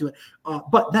 He doesn't want to do it.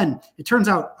 But then it turns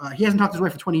out he hasn't talked to his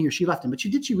wife for 20 years. She left him. But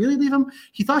did she really leave him?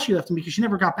 He thought she left him because she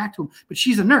never got back to him. But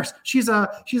she's a nurse. She's an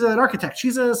architect.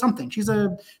 She's a something. She's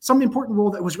some important role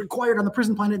that was required on the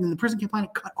prison planet, and the prison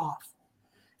planet cut off.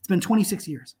 It's been 26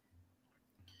 years.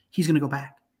 He's going to go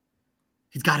back.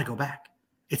 He's got to go back.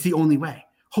 It's the only way.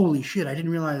 Holy shit, I didn't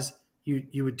realize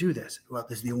you would do this. Well,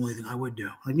 this is the only thing I would do.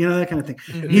 Like, that kind of thing.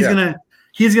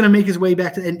 He's gonna make his way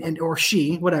back to and or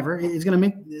she, whatever, is gonna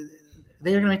make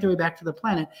they are gonna make their way back to the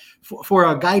planet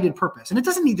for a guided purpose. And it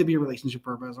doesn't need to be a relationship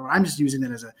purpose, or I'm just using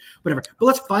that as a whatever. But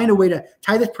let's find a way to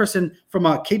tie this person from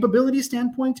a capability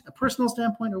standpoint, a personal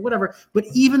standpoint, or whatever. But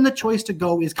even the choice to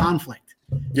go is conflict.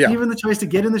 Yeah. Even the choice to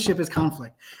get in the ship is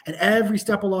conflict, and every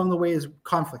step along the way is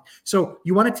conflict. So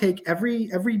you want to take every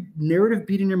narrative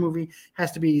beat in your movie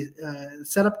has to be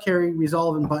set up, carry,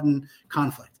 resolve, and button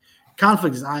conflict.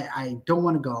 Conflict is I don't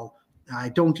want to go. I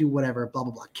don't do whatever, blah,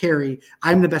 blah, blah. Carry,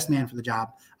 I'm the best man for the job.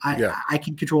 I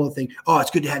can control the thing. Oh,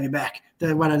 it's good to have you back.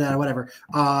 Whatever.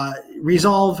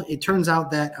 Resolve, it turns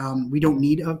out that we don't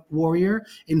need a warrior.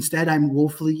 Instead, I'm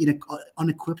woefully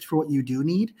unequipped for what you do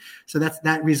need. So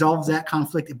that resolves that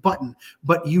conflict. Button.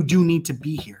 But you do need to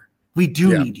be here. We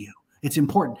do need you. It's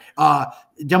important.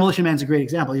 Demolition Man's a great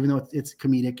example, even though it's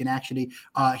comedic, and actually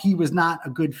he was not a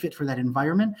good fit for that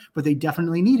environment, but they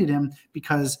definitely needed him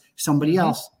because somebody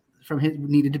else from him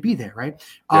needed to be there, right?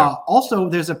 Also,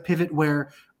 there's a pivot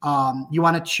where you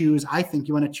want to choose. I think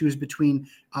you want to choose between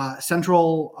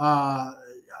central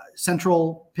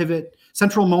pivot,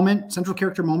 central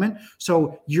character moment.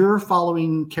 So you're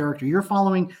following character. You're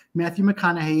following Matthew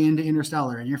McConaughey into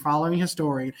Interstellar, and you're following his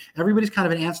story. Everybody's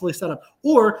kind of an ancillary setup.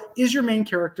 Or is your main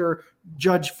character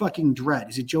Judge fucking Dredd?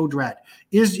 Is it Joe Dredd?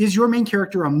 Is your main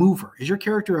character a mover? Is your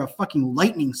character a fucking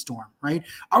lightning storm, right?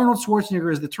 Arnold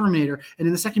Schwarzenegger is the Terminator, and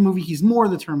in the second movie, he's more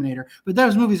the Terminator. But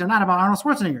those movies are not about Arnold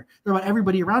Schwarzenegger. They're about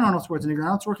everybody around Arnold Schwarzenegger.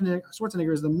 Arnold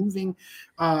Schwarzenegger is the moving,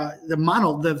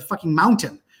 the fucking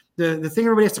mountain. The thing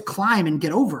everybody has to climb and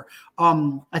get over.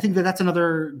 I think that's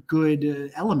another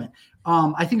good element.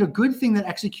 I think a good thing that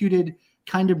executed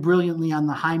kind of brilliantly on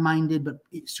the high-minded but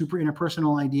super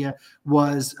interpersonal idea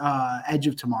was Edge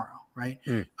of Tomorrow, right?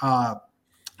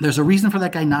 There's a reason for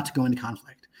that guy not to go into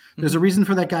conflict. There's a reason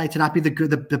for that guy to not be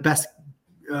the best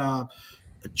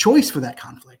choice for that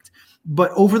conflict.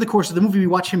 But over the course of the movie, we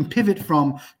watch him pivot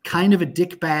from kind of a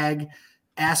dickbag,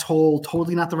 asshole,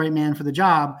 totally not the right man for the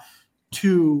job,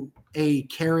 to a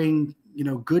caring,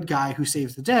 good guy who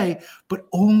saves the day, but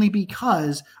only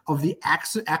because of the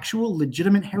actual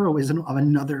legitimate heroism of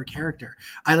another character.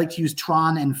 I like to use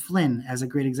Tron and Flynn as a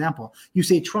great example. You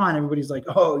say Tron, everybody's like,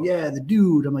 oh yeah, the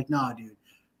dude. I'm like, nah, dude.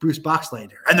 Bruce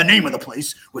Boxleitner. And the name of the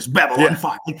place was Babylon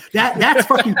 5. Like that's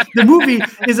fucking, the movie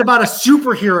is about a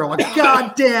superhero, a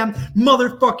goddamn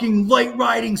motherfucking light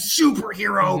riding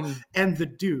superhero. And the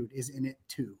dude is in it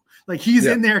too. Like he's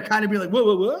in there kind of be like,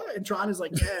 whoa. And Tron is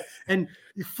like, yeah. And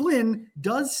Flynn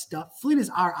does stuff. Flynn is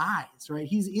our eyes, right?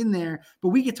 He's in there, but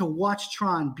we get to watch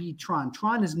Tron be Tron.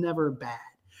 Tron is never bad.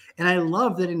 And I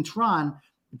love that in Tron,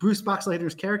 Bruce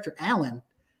Boxleitner's character, Alan,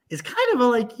 is kind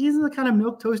of he's the kind of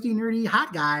milk toasty, nerdy,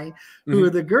 hot guy who are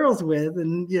the girls with.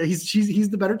 And he's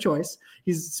the better choice.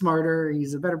 He's smarter.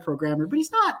 He's a better programmer, but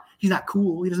he's not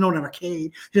cool. He doesn't own an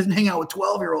arcade. He doesn't hang out with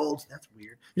 12-year-olds. That's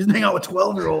weird. He doesn't hang out with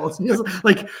 12-year-olds.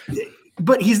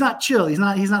 But he's not chill. He's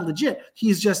not legit.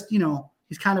 He's just,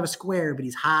 he's kind of a square, but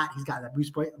he's hot. He's got that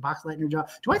Bruce Boxleitner job.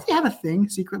 Do I have a thing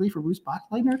secretly for Bruce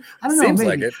Boxleitner? I don't know. Seems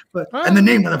maybe. Like it. But and the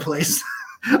name of the place.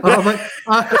 But the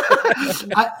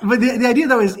idea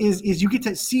though is you get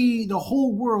to see the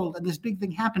whole world and this big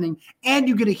thing happening, and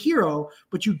you get a hero,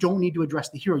 but you don't need to address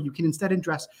the hero. You can instead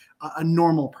address a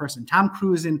normal person. Tom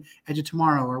Cruise in Edge of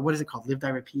Tomorrow, or what is it called, Live Die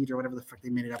Repeat, or whatever the fuck they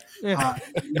made it up.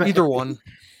 Either one.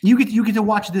 You get to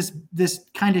watch this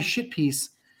kind of shit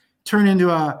piece turn into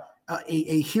a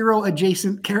a hero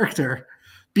adjacent character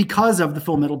because of the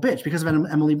Full Metal Bitch, because of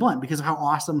Emily Blunt, because of how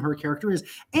awesome her character is,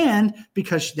 and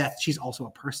because she's also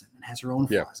a person and has her own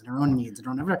flaws and her own needs and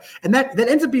her own, and that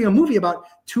ends up being a movie about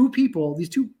two people, these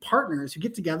two partners who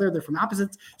get together. They're from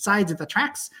opposite sides at the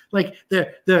tracks, like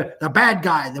the bad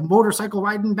guy, the motorcycle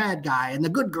riding bad guy, and the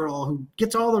good girl who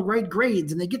gets all the right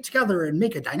grades, and they get together and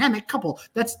make a dynamic couple.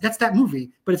 That's that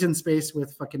movie, but it's in space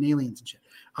with fucking aliens and shit.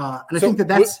 And I think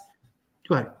that's.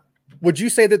 Go ahead. Would you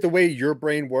say that the way your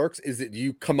brain works is that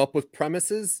you come up with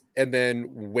premises and then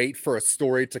wait for a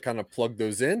story to kind of plug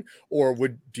those in, or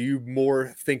do you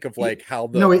more think of like how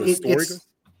the story goes?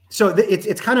 So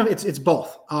it's kind of it's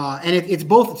both, and it's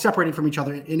both separated from each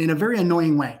other in a very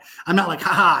annoying way. I'm not like,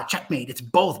 haha, checkmate. It's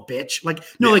both, bitch. Like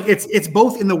no, like it's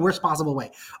both in the worst possible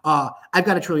way. I've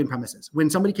got a trillion premises. When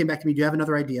somebody came back to me, do you have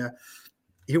another idea?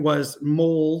 It was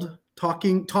mold.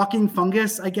 Talking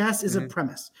fungus, I guess, is a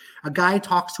premise. A guy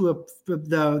talks to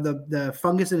the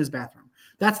fungus in his bathroom.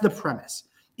 That's the premise.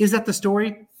 Is that the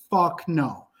story? Fuck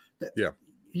no. Yeah.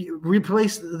 You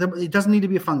replace it doesn't need to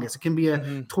be a fungus. It can be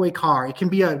a toy car. It can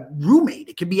be a roommate.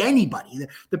 It can be anybody.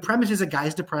 The premise is a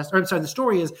guy's depressed. Or I'm sorry, the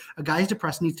story is a guy's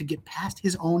depressed, needs to get past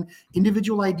his own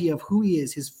individual idea of who he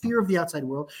is, his fear of the outside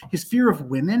world, his fear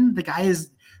of women. The guy is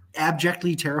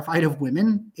abjectly terrified of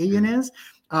women. Alien is.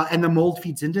 And the mold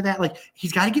feeds into that. Like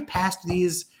he's got to get past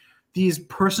these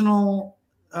personal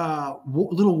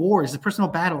little wars, the personal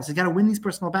battles. He's got to win these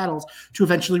personal battles to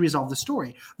eventually resolve the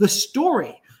story. The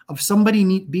story of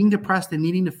somebody being depressed and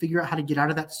needing to figure out how to get out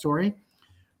of that story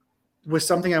was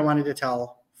something I wanted to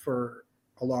tell for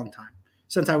a long time,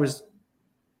 since I was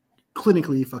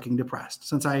clinically fucking depressed,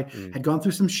 since I had gone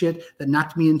through some shit that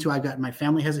knocked me into. My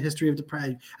family has a history of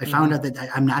depression. I found out that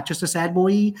I'm not just a sad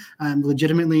boy. I'm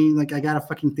legitimately like, I got a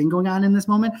fucking thing going on in this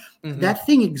moment. That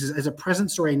thing exists as a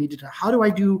present story. I needed to, how do I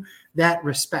do that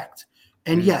respect?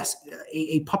 And yes,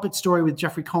 a puppet story with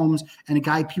Jeffrey Combs and a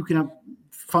guy puking up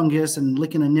fungus and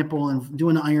licking a nipple and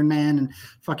doing the Iron Man and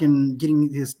fucking getting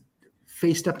his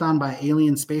face stepped on by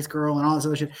alien space girl and all this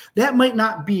other shit. That might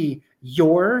not be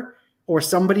your or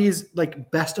somebody's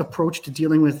like best approach to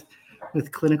dealing with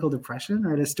clinical depression,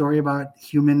 or a story about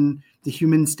the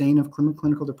human stain of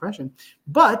clinical depression.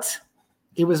 But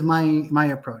it was my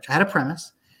approach. I had a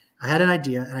premise, I had an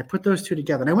idea, and I put those two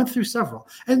together. And I went through several.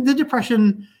 And the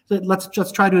depression, let's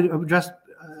just try to address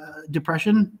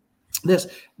depression.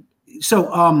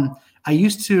 I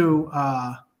used to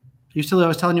I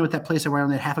was telling you what that place I went on,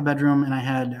 that half a bedroom and I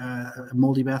had a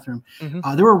moldy bathroom.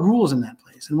 There were rules in that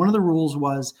place. And one of the rules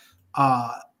was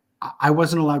I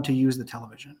wasn't allowed to use the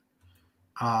television.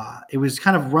 It was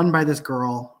kind of run by this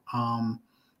girl,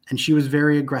 and she was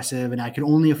very aggressive, and I could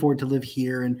only afford to live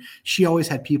here. And she always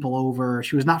had people over.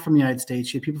 She was not from the United States.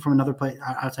 She had people from another place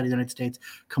outside of the United States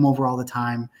come over all the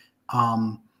time.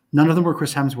 None of them were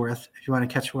Chris Hemsworth, if you want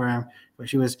to catch where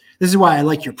she was. This is why I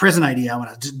like your prison idea. I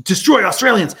want to destroy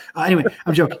Australians. Anyway,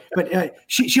 I'm joking. But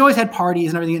she always had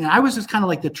parties and everything. And I was just kind of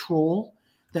like the troll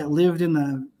that lived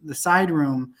in the side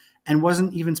room and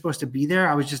wasn't even supposed to be there.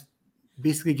 I was just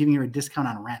basically giving her a discount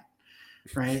on rent,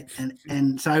 right?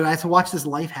 And so I had to watch this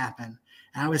life happen.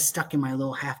 And I was stuck in my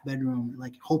little half bedroom,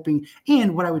 like hoping.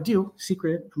 And what I would do,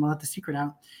 secret, I'm gonna let the secret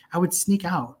out. I would sneak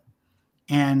out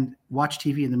and watch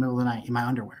TV in the middle of the night in my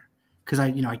underwear. Because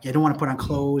I don't want to put on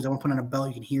clothes. I want to put on a belt.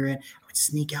 You can hear it. I would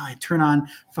sneak out. I turn on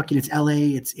fucking. It's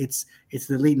LA. It's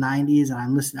the late '90s,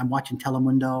 and I'm watching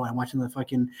Telemundo. I'm watching the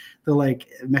like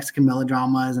Mexican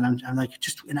melodramas, and I'm like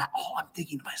all I'm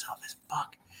thinking to myself is,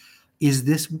 fuck, is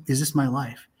this my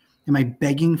life? Am I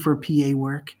begging for PA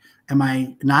work? Am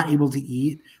I not able to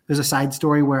eat? There's a side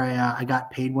story where I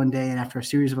got paid one day, and after a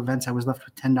series of events, I was left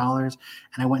with $10,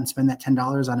 and I went and spent that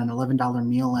 $10 on an $11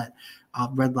 meal at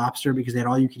Red Lobster because they had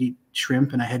all you could eat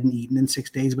shrimp, and I hadn't eaten in 6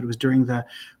 days. But it was during the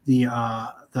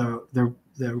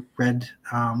red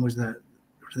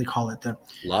what do they call it? The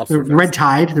red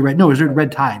tide. It was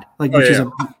red tide. Like which is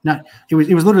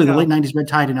it was literally the late '90s red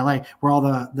tide in LA, where all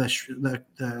the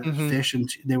fish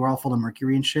and they were all full of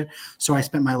mercury and shit. So I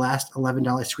spent my last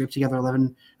 $11, scraped together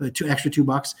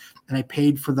 $2, and I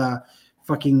paid for the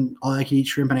fucking all I could eat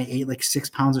shrimp, and I ate like 6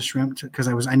 pounds of shrimp because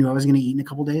I knew I was going to eat in a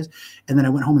couple days, and then I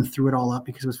went home and threw it all up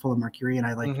because it was full of mercury, and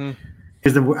I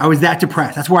because I was that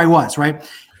depressed. That's where I was, right?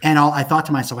 And I thought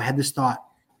to myself, I had this thought: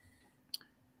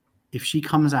 if she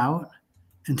comes out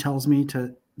and tells me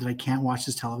that I can't watch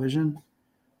this television,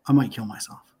 I might kill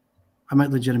myself. I might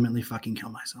legitimately fucking kill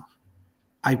myself.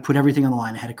 I put everything on the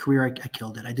line. I had a career. I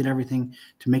killed it. I did everything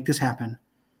to make this happen.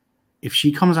 If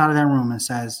she comes out of that room and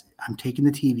says, I'm taking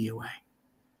the TV away,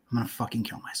 I'm going to fucking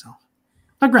kill myself.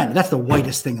 Now, granted, that's the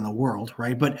whitest thing in the world,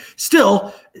 right? But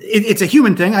still, it's a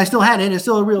human thing. I still had it. It's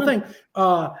still a real thing.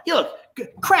 Look,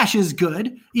 Crash is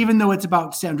good, even though it's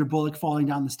about Sandra Bullock falling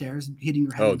down the stairs, hitting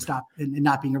her head and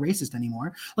not being a racist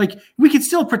anymore. Like, we could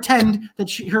still pretend that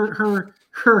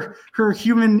her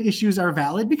human issues are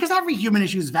valid, because every human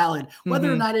issue is valid,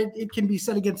 whether or not it can be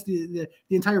set against the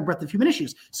entire breadth of human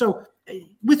issues. So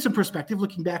with some perspective,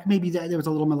 looking back, maybe there was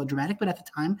a little melodramatic, but at the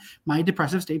time, my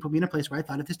depressive state put me in a place where I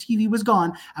thought if this TV was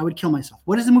gone, I would kill myself.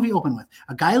 What does the movie open with?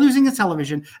 A guy losing his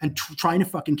television and trying to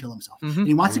fucking kill himself. And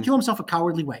he wants to kill himself a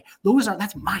cowardly way.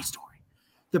 That's my story.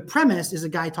 The premise is a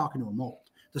guy talking to a mold.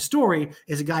 The story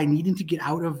is a guy needing to get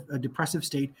out of a depressive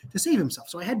state to save himself.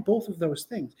 So I had both of those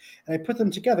things, and I put them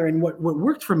together. And what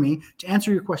worked for me, to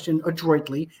answer your question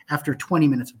adroitly after 20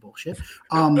 minutes of bullshit,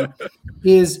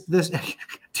 is this.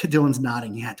 Dylan's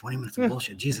nodding. Yeah, 20 minutes of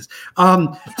bullshit. Jesus.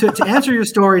 To answer your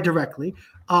story directly,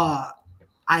 I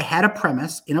had a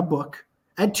premise in a book.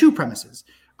 I had two premises.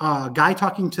 Guy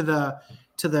talking to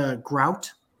the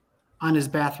grout on his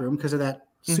bathroom because of that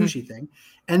sushi thing,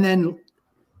 and then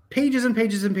pages and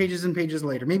pages and pages and pages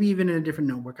later, maybe even in a different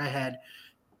notebook, I had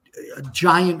a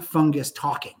giant fungus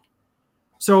talking.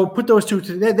 So put those two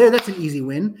together. That's an easy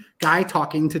win. Guy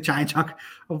talking to giant chunk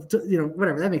of,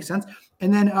 whatever. That makes sense.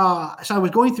 And then, so I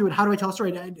was going through it. How do I tell a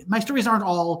story? My stories aren't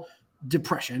all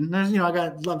depression. There's, I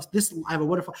love this. I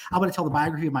want to tell the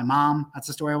biography of my mom. That's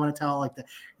the story I want to tell. Like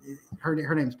her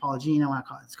name is Paula Jean. I want to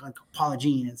call it's called Paula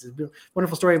Jean. It's a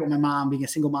wonderful story about my mom being a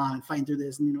single mom and fighting through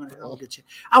this and all good shit.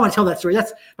 I want to tell that story.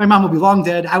 My mom will be long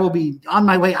dead. I will be on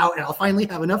my way out, and I'll finally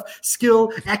have enough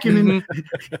skill, acumen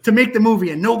to make the movie,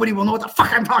 and nobody will know what the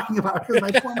fuck I'm talking about, because my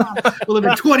poor mom will have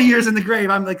been 20 years in the grave.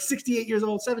 I'm like 68 years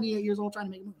old, 78 years old, trying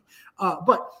to make a movie.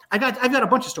 But I've got a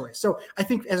bunch of stories. So I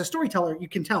think as a storyteller, you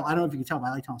can tell. I don't know if you can tell, but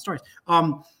I like telling stories.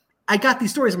 I got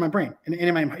these stories in my brain and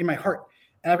in my heart.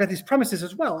 And I've got these premises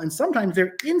as well. And sometimes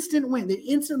they're instant win. They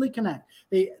instantly connect.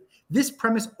 This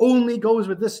premise only goes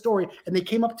with this story, and they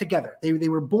came up together. They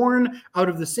were born out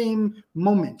of the same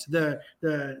moment. The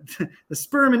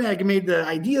sperm and egg made the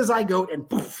idea zygote, and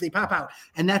poof, they pop out.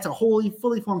 And that's a wholly,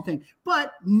 fully formed thing.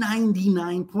 But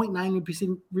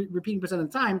 99.9% repeating percent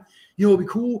of the time, it'd be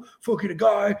cool fucking a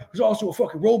guy who's also a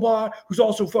fucking robot, who's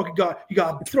also fucking you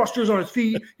got thrusters on his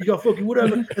feet, you got fucking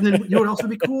whatever. And then what else would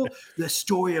be cool? The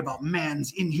story about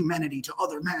man's inhumanity to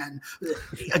other man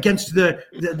against the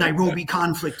Nairobi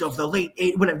conflict of the late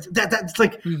whatever. That's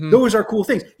like those are cool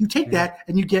things. You take that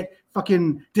and you get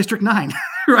fucking District 9,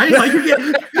 right? Like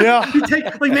you take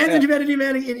like man's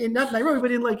inhumanity in not Nairobi,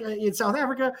 but in in South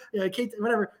Africa,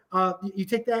 whatever. You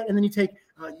take that and then you take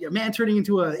a man turning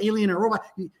into an alien or a robot.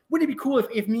 Wouldn't it be cool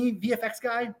if me, VFX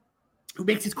guy, who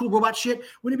makes his cool robot shit,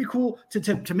 wouldn't it be cool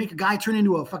to make a guy turn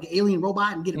into a fucking alien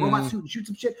robot and get a robot suit and shoot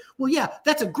some shit? Well, yeah,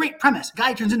 that's a great premise.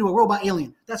 Guy turns into a robot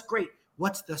alien. That's great.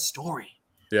 What's the story?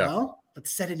 Yeah. Well,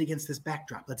 let's set it against this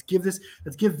backdrop. Let's give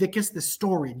Vicus the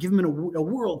story, give him a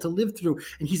world to live through.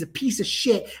 And he's a piece of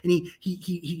shit. And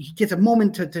he gets a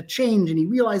moment to change. And he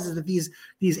realizes that these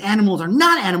animals are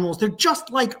not animals. They're just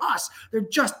like us. They're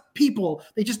just people.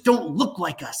 They just don't look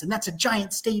like us. And that's a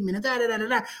giant statement. And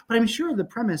But I'm sure the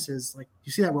premise is like,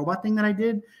 you see that robot thing that I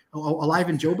did? Alive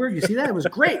in Joburg? You see that? It was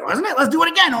great, wasn't it? Let's do it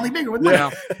again, only bigger with money.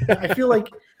 Yeah.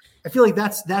 I feel like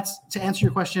that's to answer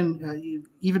your question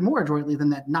even more adroitly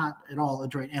than that not at all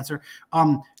adroit answer.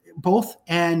 Both,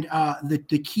 and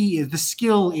the key is the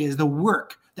skill, is the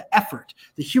work, the effort,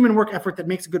 the human work effort that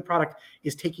makes a good product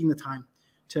is taking the time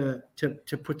to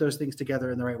put those things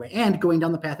together in the right way, and going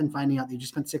down the path and finding out that you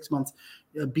just spent 6 months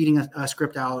beating a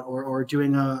script out or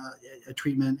doing a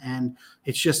treatment, and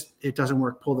it doesn't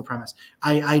work. Pull the premise.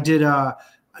 I did.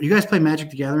 You guys play Magic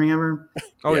the Gathering ever?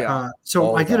 Oh yeah.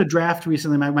 So I did a draft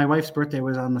recently. My wife's birthday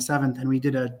was on the 7th, and we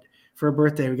did for a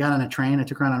birthday. We got on a train. I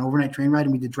took her on an overnight train ride,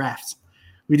 and we did drafts.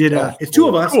 We did. It's two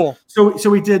of us. Cool. So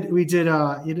we did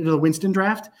a Winston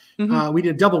draft. We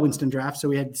did a double Winston draft. So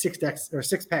we had 6 decks or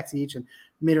 6 packs each, and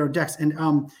made our decks.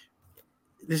 And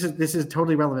this is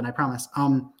totally relevant, I promise.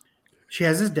 She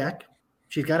has this deck.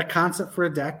 She's got a concept for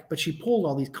a deck, but she pulled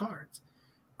all these cards.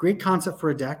 Great concept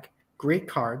for a deck. Great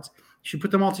cards. She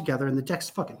put them all together, and the deck's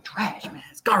fucking trash, man.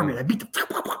 It's garbage. I beat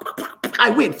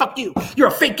I win. Fuck you. You're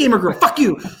a fake gamer girl. Fuck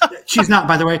you. She's not,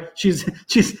 by the way. She's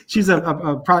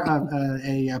a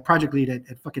project lead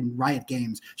at fucking Riot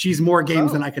Games. She's more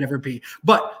games than I could ever be.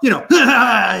 But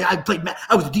I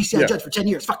was a DCI judge for 10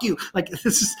 years. Fuck you. Like this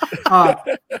is.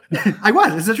 I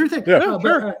was. It's a true thing. Yeah,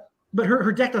 sure. But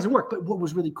her deck doesn't work. But what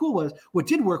was really cool was what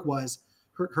did work was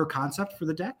her concept for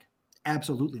the deck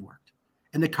absolutely worked,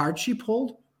 and the cards she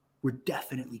pulled were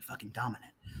definitely fucking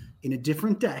dominant. In a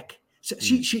different deck, So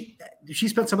she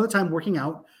spent some of the time working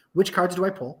out which cards do I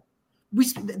pull.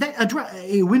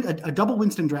 A double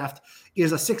Winston draft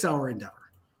is a 6-hour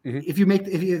endeavor. If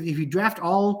you draft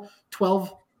all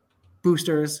 12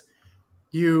 boosters,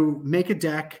 you make a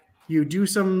deck, you do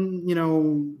some,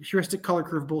 heuristic color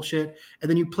curve bullshit, and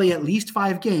then you play at least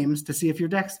 5 games to see if your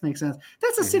decks make sense.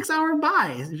 That's a 6-hour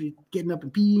buy. If you're getting up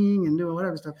and peeing and doing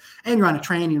whatever stuff, and you're on a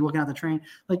train, you're looking at the train,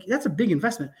 like that's a big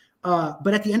investment.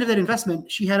 But at the end of that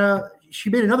investment, she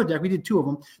made another deck. We did 2 of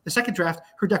them. The second draft,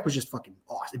 her deck was just fucking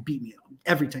awesome. It beat me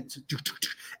every time.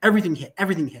 Everything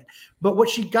hit. But what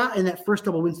she got in that first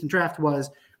double Winston draft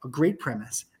was a great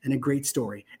premise and a great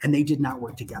story, and they did not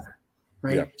work together.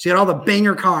 Right? Yeah. She had all the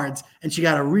banger cards, and she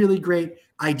got a really great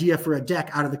idea for a deck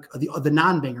out of the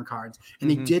non-banger cards, and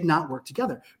they did not work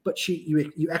together. But you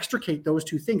extricate those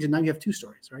 2 things, and now you have 2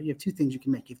 stories, right? You have 2 things you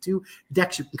can make. You have 2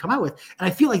 decks you can come out with, and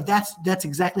I feel like that's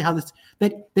exactly how this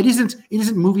that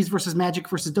isn't movies versus Magic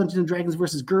versus Dungeons and Dragons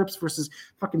versus GURPS versus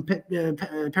fucking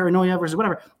paranoia versus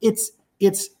whatever. It's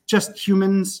just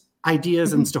humans,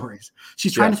 ideas, and stories.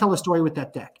 She's trying to tell a story with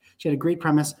that deck. She had a great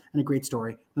premise and a great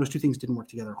story. Those 2 things didn't work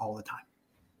together all the time.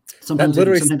 Sometimes they're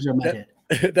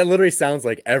that literally sounds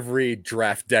like every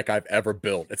draft deck I've ever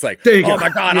built. It's like, oh my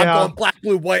God, I'm going black,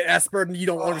 blue, white, Esper, and you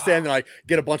don't understand. And I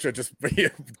get a bunch of just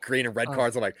green and red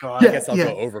cards. I'm like, I guess I'll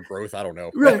go Overgrowth. I don't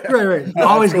know. Right.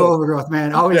 Always go Overgrowth,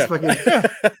 man. Always fucking.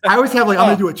 I always have I'm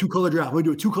gonna do a 2-color draft. I'm gonna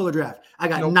do a 2-color draft. I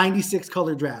got 96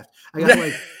 color draft. I got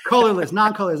like colorless,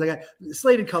 non-colors. I got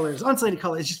slated colors, unslated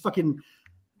colors. It's just fucking.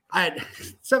 I had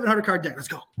 700 card deck. Let's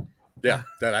go. Yeah,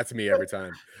 that's me every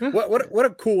time. What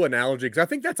a cool analogy, because I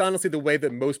think that's honestly the way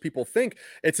that most people think.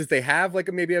 It's just they have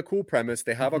like maybe a cool premise,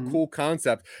 they have a cool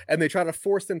concept, and they try to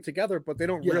force them together, but they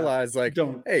don't realize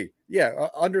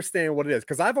understand what it is.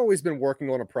 Because I've always been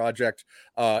working on a project.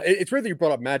 It's weird that you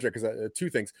brought up Magic, because 2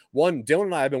 things. One, Dylan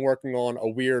and I have been working on a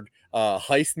weird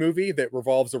heist movie that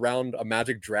revolves around a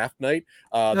Magic draft night.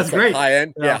 That's great. High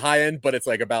end, but it's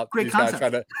like about great these concept.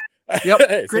 guys trying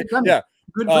to. Great premise. Yeah.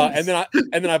 Good and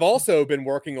then I've also been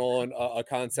working on a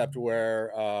concept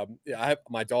where I have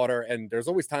my daughter, and there's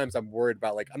always times I'm worried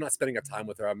about, like, I'm not spending enough time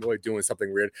with her. I'm really doing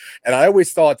something weird. And I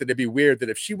always thought that it'd be weird that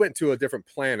if she went to a different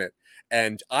planet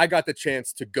and I got the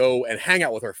chance to go and hang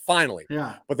out with her finally.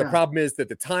 Yeah. But the problem is that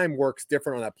the time works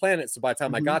different on that planet. So by the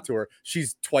time I got to her,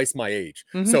 she's twice my age.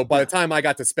 So by the time I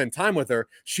got to spend time with her,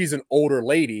 she's an older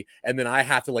lady. And then I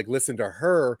have to like listen to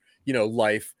her,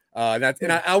 life. I've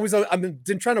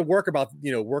been trying to work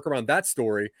around that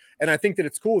story, and I think that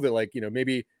it's cool that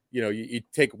maybe you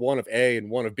take one of A and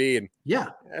one of B, and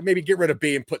maybe get rid of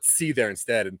B and put C there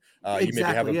instead, and you maybe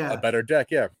have a better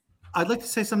deck. I'd like to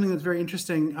say something that's very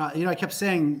interesting. I kept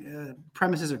saying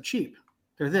premises are cheap.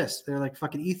 They're like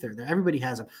fucking ether. Everybody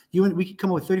has them. We could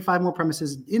come up with 35 more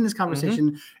premises in this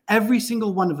conversation. Every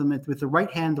single one of them with the right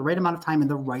hand, the right amount of time,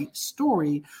 and the right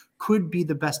story could be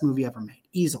the best movie ever made,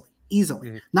 easily.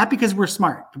 Not because we're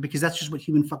smart, but because that's just what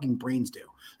human fucking brains do.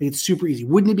 Like, it's super easy.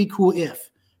 Wouldn't it be cool if,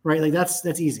 right? Like that's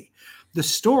easy. The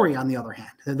story, on the other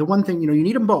hand, the one thing, you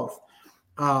need them both.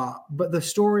 But the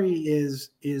story is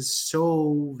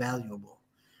so valuable.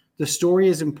 The story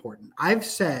is important. I've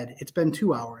said, it's been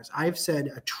 2 hours. I've said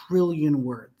 1 trillion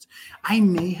words. I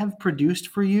may have produced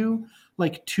for you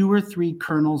like 2 or 3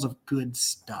 kernels of good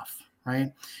stuff.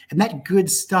 Right. And that good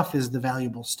stuff is the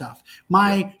valuable stuff.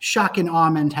 My shock and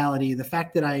awe mentality, the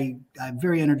fact that I'm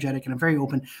very energetic and I'm very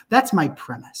open, that's my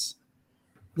premise.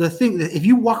 The thing that if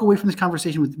you walk away from this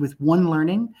conversation with one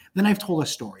learning, then I've told a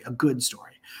story, a good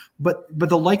story. But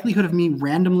the likelihood of me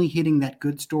randomly hitting that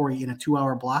good story in a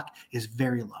 2-hour block is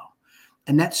very low.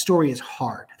 And that story is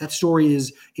hard. That story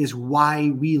is why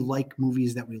we like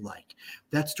movies that we like.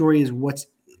 That story is what's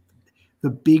the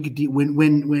big deal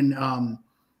when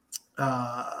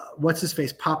what's his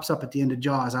face pops up at the end of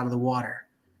Jaws out of the water.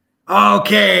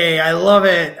 Okay, I love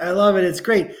it. It's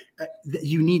great.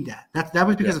 You need that. That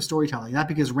was because of storytelling, not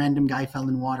because random guy fell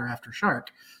in water after shark.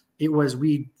 It was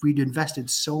we'd invested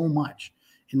so much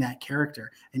in that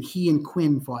character, and he and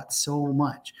Quinn fought so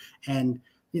much, and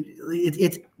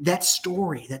it's that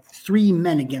story, that 3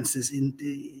 men against this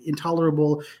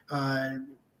intolerable,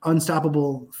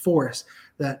 unstoppable force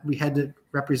that we had to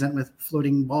represent with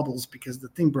floating baubles because the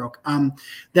thing broke.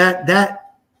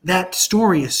 That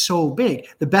story is so big.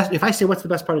 The best, if I say what's the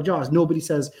best part of Jaws, nobody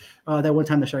says that one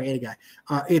time the shark ate a guy.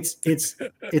 It's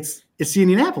the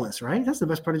Indianapolis, right? That's the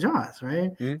best part of Jaws,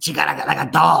 right? She got like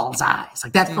a doll's eyes,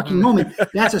 like that fucking moment.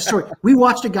 That's a story. We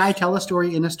watched a guy tell a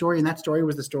story in a story, and that story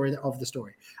was the story of the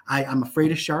story. I'm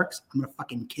afraid of sharks. I'm gonna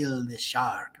fucking kill this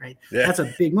shark, right? Yeah. That's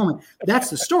a big moment. That's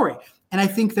the story, and I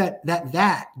think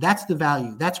that's the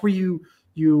value. That's where you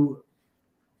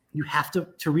you have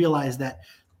to realize that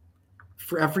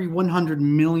for every 100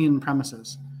 million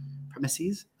premises,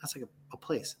 that's like a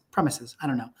place, premises, I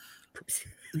don't know.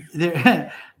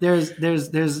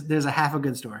 There's a half a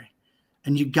good story,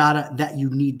 and you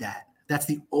need that. That's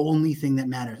the only thing that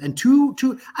matters. And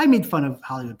I made fun of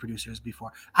Hollywood producers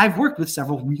before. I've worked with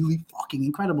several really fucking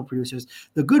incredible producers.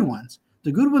 The good ones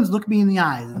look me in the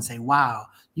eyes and say, wow,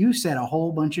 you said a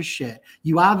whole bunch of shit.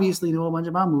 You obviously know a bunch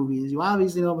about movies. You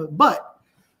obviously know, but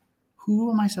who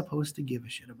am I supposed to give a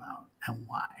shit about and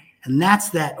why? And that's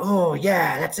that. Oh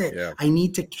yeah, that's it. Yeah. I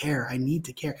need to care. And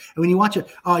when you watch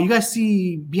it, you guys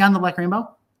see Beyond the Black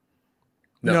Rainbow?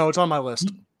 No, it's on my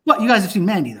list. Well, you guys have seen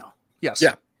Mandy though. Yes.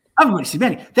 Yeah. Everybody sees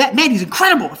Mandy. Mandy's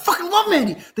incredible. I fucking love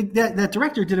Mandy. That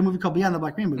director did a movie called Beyond the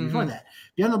Black Rainbow before that.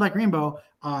 Beyond the Black Rainbow,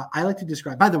 I like to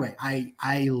describe. By the way,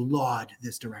 I laud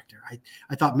this director.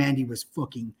 I thought Mandy was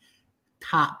fucking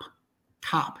top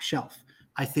shelf.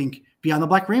 I think Beyond the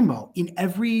Black Rainbow, in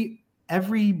every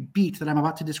beat that I'm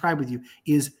about to describe with you,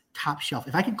 is top shelf.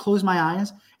 If I could close my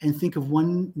eyes and think of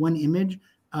one image,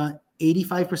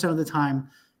 85% of the time,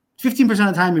 15% of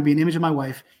the time, it'd be an image of my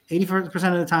wife. 85%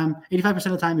 of the time,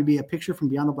 it'd be a picture from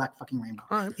Beyond the Black fucking Rainbow.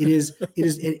 Right. It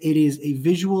is a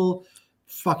visual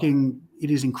fucking.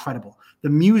 It is incredible. The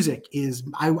music is.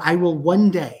 I will one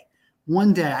day,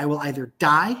 I will either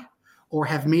die or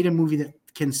have made a movie that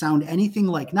can sound anything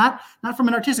like not from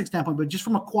an artistic standpoint, but just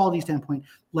from a quality standpoint,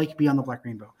 like Beyond the Black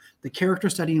Rainbow. The character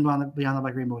study in Beyond the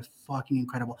Black Rainbow is fucking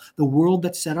incredible. The world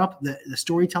that's set up, the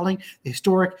storytelling, the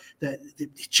historic,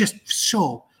 it's just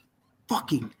so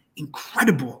fucking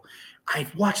incredible.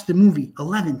 I've watched the movie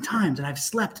 11 times and I've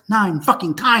slept 9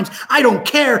 fucking times. I don't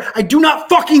care. I do not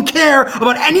fucking care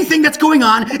about anything that's going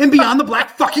on in Beyond the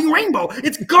Black fucking Rainbow.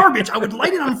 It's garbage. I would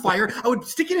light it on fire. I would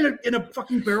stick it in a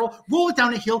fucking barrel, roll it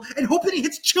down a hill, and hope that it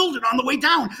hits children on the way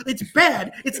down. It's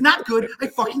bad. It's not good. I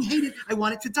fucking hate it. I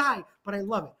want it to die, but I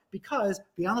love it because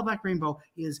Beyond the Black Rainbow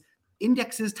is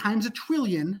indexes times 1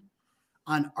 trillion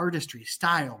on artistry,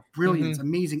 style, brilliance,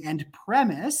 amazing, and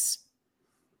premise.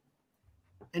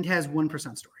 And has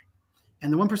 1% story.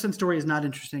 And the 1% story is not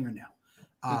interesting or no.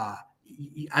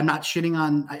 I'm not shitting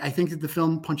on, I think that the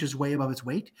film punches way above its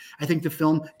weight. I think the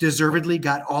film deservedly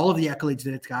got all of the accolades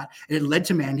that it's got. And it led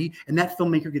to Mandy. And that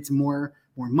filmmaker gets more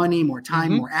money, more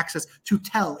time, more access to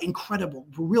tell incredible,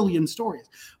 brilliant stories.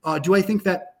 Do I think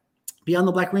that Beyond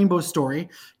the Black Rainbow story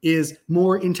is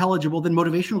more intelligible than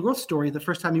Motivational Growth story the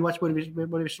first time you watch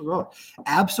Motivational Growth?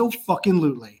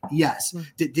 Absolutely. Yes.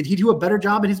 Did he do a better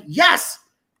job?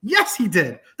 Yes, he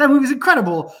did. That movie is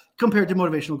incredible compared to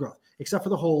Motivational Growth, except for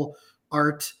the whole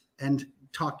art and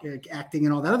acting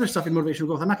and all that other stuff in Motivational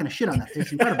Growth. I'm not going to shit on that.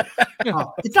 It's incredible.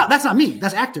 That's not me.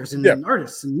 That's actors and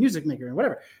artists and music maker and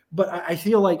whatever. But I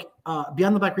feel like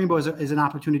Beyond the Black Rainbow is an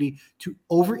opportunity to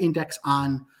over-index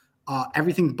on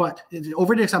everything, but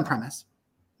over-index on premise,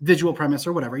 visual premise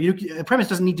or whatever. A premise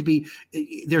doesn't need to be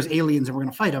there's aliens and we're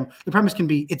going to fight them. The premise can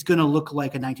be it's going to look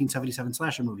like a 1977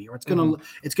 slasher movie, or it's going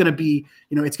to be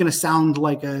it's going to sound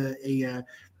like a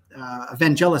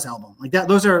Vangelis album like that.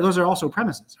 Those are also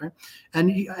premises, right?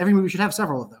 And every movie should have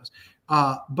several of those.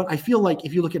 But I feel like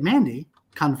if you look at Mandy,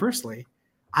 conversely,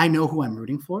 I know who I'm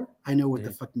rooting for. I know what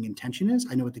the fucking intention is.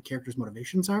 I know what the characters'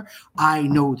 motivations are. I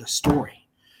know the story.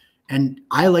 And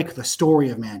I like the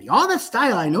story of Mandy. All that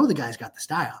style, I know the guy's got the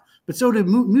style, but so do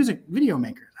music video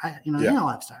makers. They all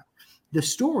have style. The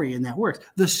story in that works.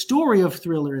 The story of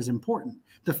Thriller is important.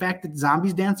 The fact that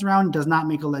zombies dance around does not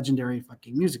make a legendary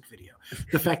fucking music video.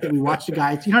 The fact that we watched the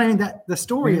guy, you know what I mean? That the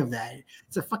story of that,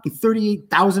 it's a fucking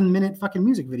 38,000 minute fucking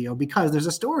music video because there's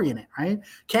a story in it, right?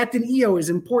 Captain EO is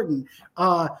important.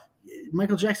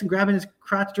 Michael Jackson grabbing his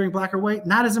crotch during Black or White,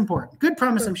 not as important. Good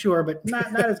premise, I'm sure, but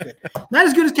not as good. Not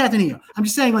as good as Captain EO. I'm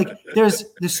just saying, like,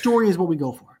 the story is what we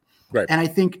go for. Right. And I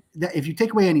think that if you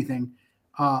take away anything,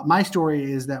 my story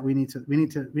is that we need to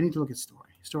look at story.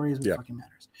 Story is what fucking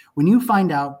matters. When you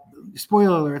find out,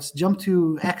 spoiler alerts, jump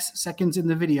to X seconds in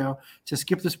the video to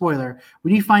skip the spoiler.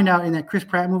 When you find out in that Chris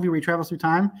Pratt movie where he travels through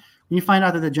time, when you find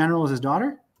out that the general is his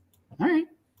daughter, all right,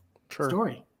 sure.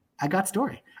 Story. I got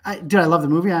story. I love the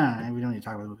movie? I don't know. We don't need to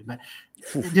talk about the movie, but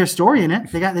there's story in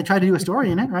it. They tried to do a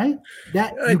story in it, right?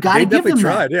 That you got to give them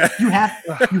that. Yeah.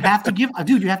 You have to give,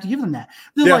 dude. You have to give them that.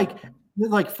 They're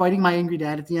like fighting my angry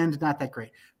dad at the end. Not that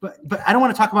great, but I don't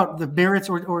want to talk about the merits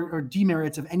or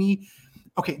demerits of any.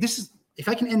 Okay, this is if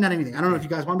I can end on anything. I don't know if you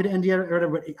guys want me to end yet or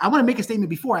whatever. But I want to make a statement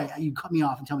before you cut me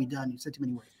off and tell me done. You said too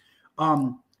many words.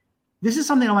 This is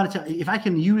something I want to tell you. If I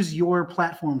can use your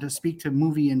platform to speak to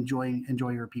movie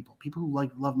enjoyer people who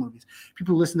love movies,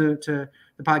 people who listen to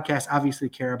the podcast obviously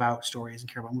care about stories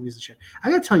and care about movies and shit.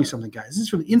 I got to tell you something, guys. This is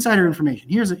from insider information.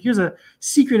 Here's a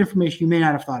secret information you may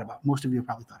not have thought about. Most of you have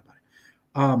probably thought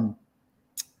about it.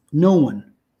 No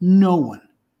one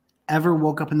ever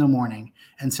woke up in the morning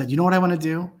and said, you know what I want to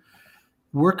do?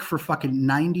 Work for fucking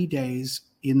 90 days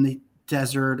in the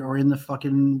desert or in the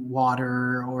fucking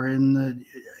water or in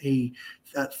a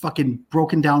fucking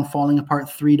broken down, falling apart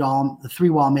three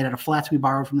wall made out of flats we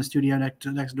borrowed from the studio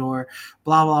next door,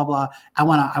 blah, blah, blah. I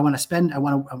want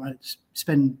to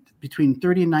spend between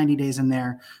 30 and 90 days in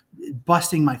there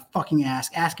busting my fucking ass,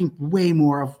 asking way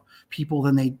more of people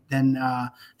than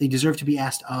they deserve to be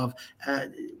asked of,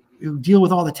 deal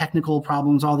with all the technical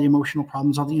problems, all the emotional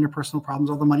problems, all the interpersonal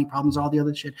problems, all the money problems, all the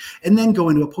other shit, and then go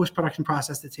into a post-production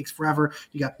process that takes forever.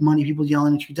 You got money, people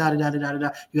yelling at you,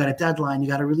 da-da-da-da-da-da. You got a deadline, you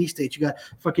got a release date, you got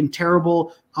fucking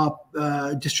terrible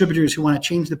distributors who want to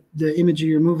change the image of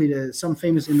your movie to some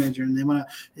famous image, and they want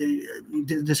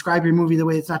to describe your movie the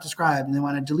way it's not described, and they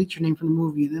want to delete your name from the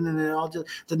movie, and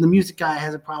then the music guy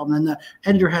has a problem, and the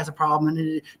editor has a problem,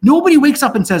 and nobody wakes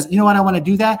up and says, you know what, I want to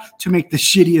do that to make the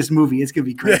shittiest movie. It's going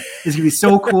to be great. It's going to be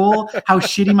so cool how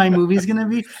shitty my movie is going to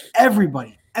be.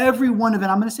 Everybody, every one of it,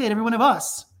 I'm going to say it, every one of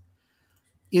us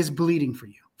is bleeding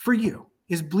for you,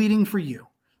 is bleeding for you.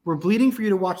 We're bleeding for you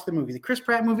to watch the movie. The Chris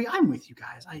Pratt movie, I'm with you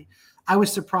guys. I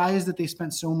was surprised that they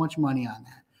spent so much money on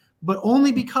that, but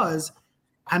only because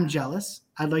I'm jealous.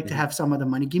 I'd like to have some of the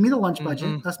money. Give me the lunch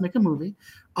budget. Let's make a movie.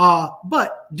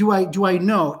 But do I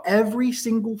know every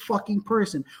single fucking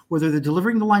person, whether they're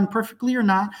delivering the line perfectly or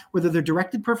not, whether they're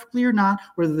directed perfectly or not,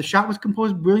 whether the shot was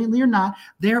composed brilliantly or not,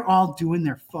 they're all doing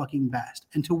their fucking best.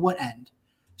 And to what end?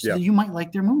 So that you might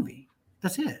like their movie.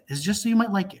 That's it. It's just so you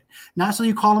might like it. Not so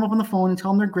you call them up on the phone and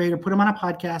tell them they're great or put them on a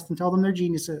podcast and tell them they're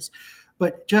geniuses,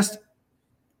 but just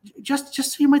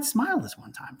so you might smile this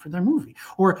one time for their movie,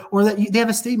 or that they have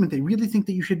a statement they really think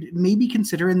that you should maybe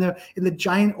consider in the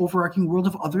giant overarching world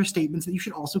of other statements that you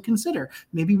should also consider.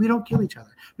 Maybe we don't kill each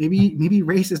other. Maybe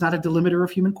race is not a delimiter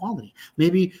of human quality.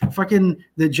 Maybe fucking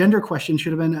the gender question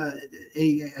should have been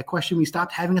a question we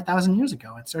stopped having 1,000 years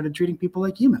ago and started treating people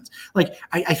like humans. Like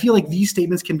I feel like these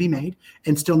statements can be made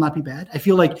and still not be bad. I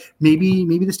feel like maybe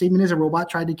the statement is a robot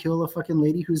tried to kill a fucking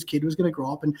lady whose kid was going to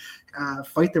grow up and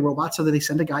fight the robot, so that they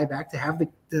send a guy back to have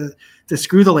to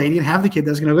screw the lady and have the kid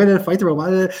that's going to fight the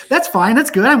robot. That's fine.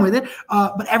 That's good. I'm with it.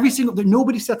 But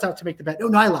nobody sets out to make the bet.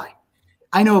 No, I lie.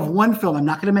 I know of one film. I'm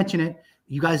not going to mention it.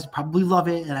 You guys probably love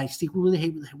it, and I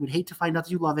secretly would hate to find out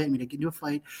that you love it and we'd get into a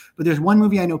fight. But there's one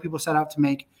movie I know people set out to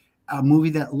make, a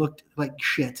movie that looked like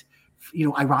shit,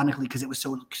 ironically, because it was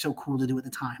so cool to do at the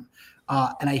time.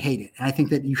 And I hate it. And I think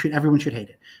that everyone should hate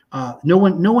it. No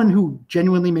one who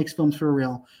genuinely makes films for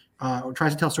real or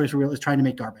tries to tell stories for real is trying to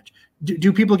make garbage.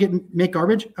 Do people make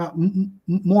garbage?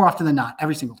 More often than not,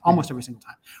 almost every single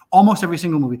time. Almost every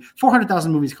single movie.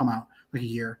 400,000 movies come out like a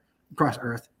year across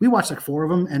Earth. We watch like 4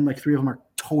 of them, and like 3 of them are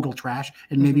total trash,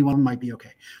 and maybe one of them might be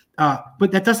okay.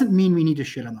 But that doesn't mean we need to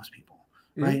shit on those people,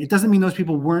 right? It doesn't mean those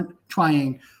people weren't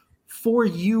trying for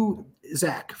you,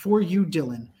 Zach, for you,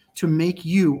 Dylan, to make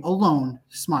you alone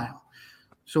smile.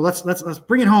 So let's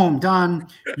bring it home, Don.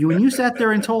 When you sat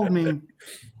there and told me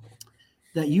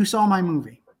that you saw my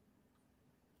movie,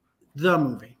 the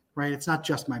movie, right? It's not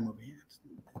just my movie.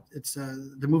 It's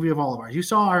the movie of all of ours. You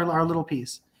saw our little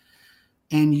piece,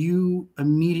 and you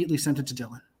immediately sent it to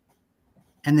Dylan.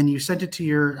 And then you sent it to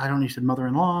you said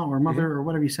mother-in-law or mother or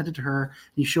whatever. You sent it to her,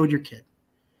 and you showed your kid.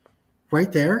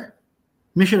 Right there,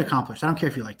 mission accomplished. I don't care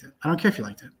if you liked it.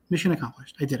 Mission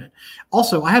accomplished. I did it.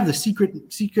 Also, I have the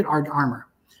secret art armor.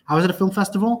 I was at a film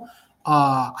festival.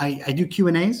 I do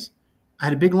Q&As. I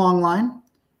had a big long line.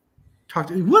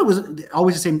 What was it?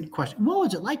 Always the same question. What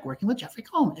was it like working with Jeffrey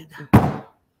Combs?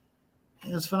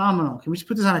 It was phenomenal. Can we just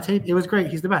put this on a tape? It was great.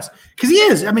 He's the best because he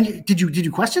is. I mean, did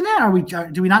you question that?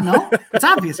 Do we not know? It's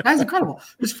obvious. The guy's incredible.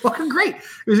 It was fucking great.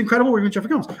 It was incredible working with Jeffrey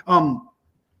Combs.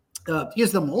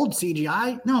 Is the mold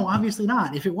CGI? No, obviously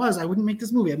not. If it was, I wouldn't make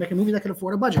this movie. I'd make a movie that could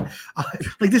afford a budget.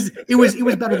 Like this, it was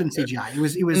better than CGI. It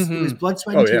was blood,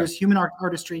 sweat, and tears, human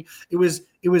artistry. It was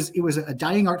a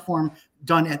dying art form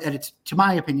done at its, in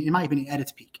my opinion, at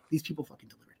its peak. These people fucking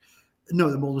delivered.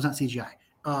 No, the mold was not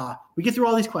CGI. We get through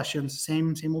all these questions,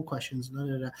 same old questions. Blah,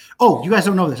 blah, blah. Oh, you guys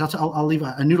don't know this. I'll leave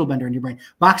a noodle bender in your brain.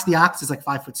 Box the Ox is like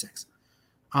 5'6".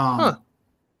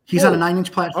 He's on a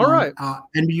 9-inch platform. All right.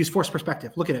 And we use forced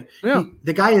perspective. Look at it. Yeah.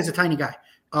 The guy is a tiny guy.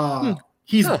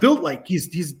 He's built like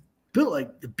he's built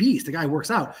like the beast. The guy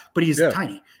works out, but he's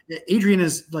tiny. Adrian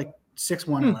is like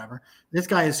 6'1" or whatever. This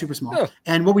guy is super small.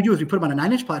 And what we do is we put him on a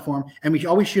 9-inch platform and we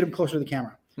always shoot him closer to the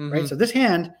camera, right? So this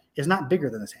hand is not bigger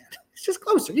than this hand. It's just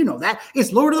closer. You know that.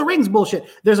 It's Lord of the Rings bullshit.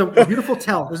 There's a beautiful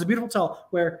tell. There's a beautiful tell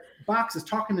where Box is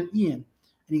talking to Ian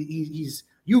and he's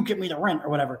you give me the rent or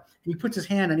whatever. And he puts his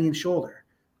hand on Ian's shoulder.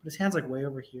 But his hand's like way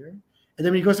over here. And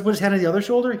then when he goes to put his hand on the other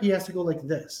shoulder, he has to go like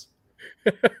this.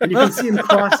 And you can see him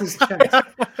cross his chest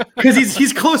because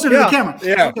he's closer to the camera.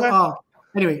 Yeah. So,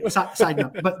 anyway, side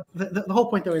note. But the whole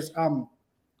point though is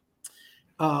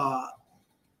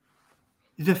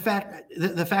the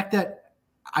fact that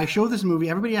I show this movie,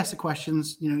 everybody asks the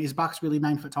questions, you know, is Box really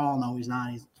 9 foot tall? No, he's not.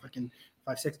 He's fucking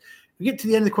 5'6". We get to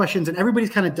the end of the questions and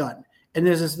everybody's kind of done. And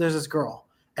there's this girl,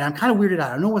 and I'm kind of weirded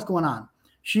out. I don't know what's going on.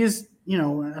 She is, you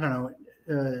know, I don't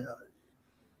know,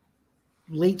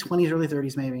 late 20s, early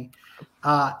 30s maybe.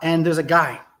 And there's a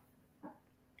guy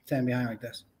standing behind like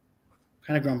this,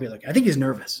 kind of grumpy looking. I think he's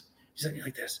nervous. He's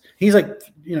like this. He's like,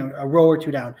 you know, a row or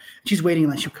two down. She's waiting,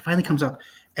 and she finally comes up,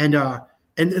 and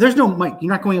there's no mic.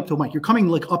 You're not going up to a mic. You're coming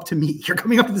like up to me. You're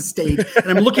coming up to the stage, and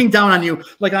I'm looking down on you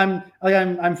like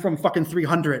I'm from fucking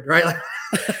 300, right? Like,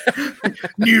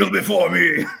 kneel before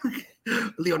me,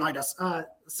 Leonidas.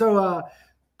 So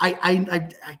I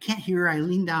can't hear her. I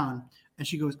lean down, and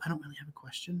she goes, "I don't really have a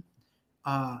question.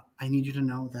 I need you to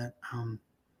know that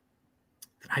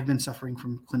that I've been suffering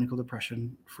from clinical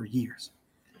depression for years,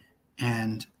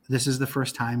 and this is the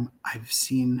first time I've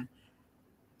seen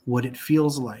what it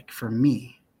feels like for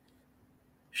me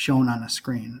shown on a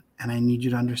screen. And I need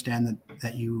you to understand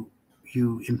that you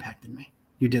impacted me.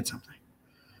 You did something."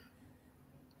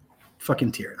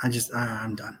 Fucking tear.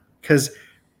 I'm done. Because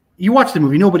you watch the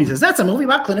movie, nobody says, that's a movie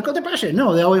about clinical depression.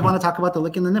 No, they always want to talk about the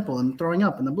licking the nipple and throwing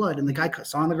up and the blood and the guy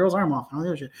sawing the girl's arm off and all the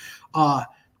other shit.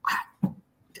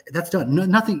 That's done. No,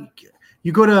 nothing.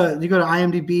 You go to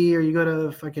IMDb or you go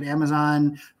to fucking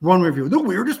Amazon, one review, the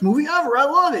weirdest movie ever. I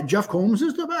love it. Jeff Combs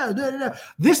is the best. Da, da, da.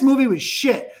 This movie was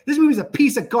shit. This movie's a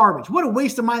piece of garbage. What a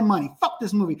waste of my money. Fuck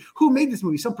this movie. Who made this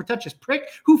movie? Some pretentious prick?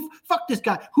 Fuck this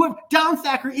guy. Don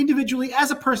Thacker individually as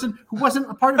a person who wasn't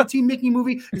a part of the team making a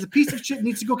movie is a piece of shit and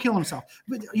needs to go kill himself.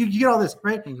 But you get all this,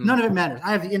 right? None of it matters.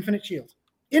 I have the infinite shield.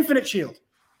 Infinite shield.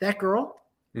 That girl,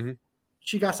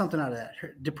 she got something out of that.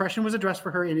 Her depression was addressed for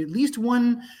her in at least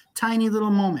one tiny little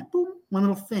moment. Boom, one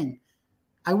little thing.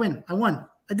 I won.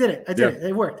 I did it.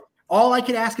 It worked. All I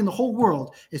could ask in the whole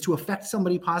world is to affect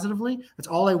somebody positively. That's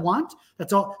all I want.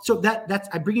 That's all. So that's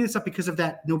I'm bringing this up because of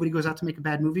that. Nobody goes out to make a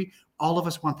bad movie. All of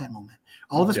us want that moment.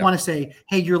 All of us want to say,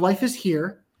 hey, your life is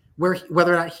here.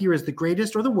 Whether or not here is the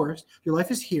greatest or the worst, your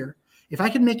life is here. If I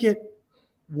can make it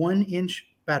 1 inch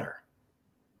better,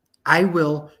 I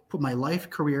will put my life,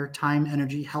 career, time,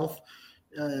 energy, health,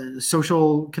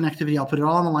 social connectivity. I'll put it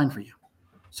all on the line for you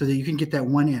so that you can get that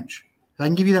 1 inch. If I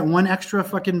can give you that one extra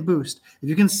fucking boost, if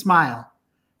you can smile,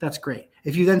 that's great.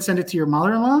 If you then send it to your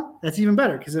mother-in-law, that's even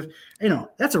better. Because if, you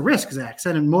know, that's a risk, Zach.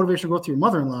 Sending motivational growth to your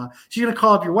mother-in-law. She's going to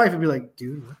call up your wife and be like,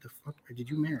 dude, what the fuck did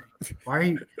you marry? Why are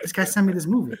you, this guy sent me this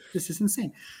movie. This is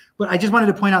insane. But I just wanted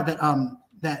to point out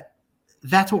that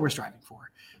that's what we're striving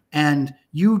for. And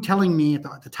you telling me at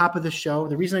the top of the show,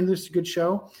 the reason I knew this is a good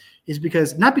show is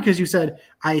because, not because you said,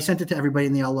 I sent it to everybody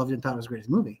and they all loved it and thought it was the greatest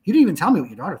movie. You didn't even tell me what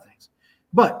your daughter thinks.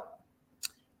 But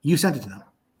you sent it to them.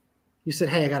 You said,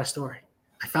 hey, I got a story.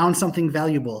 I found something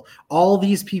valuable. All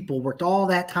these people worked all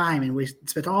that time and we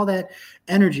spent all that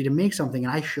energy to make something,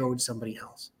 and I showed somebody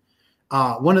else.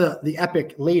 One of the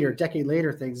epic decade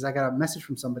later things is I got a message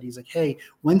from somebody. He's like, hey,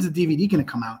 when's the DVD going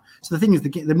to come out? So the thing is,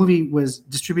 the movie was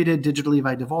distributed digitally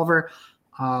by Devolver.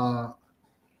 That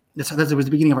was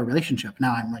the beginning of our relationship.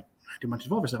 Now I'm like, I do a bunch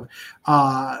of Devolver stuff.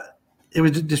 It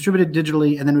was distributed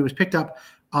digitally, and then it was picked up.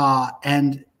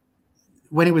 And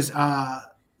when it was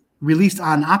released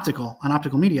on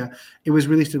optical media, it was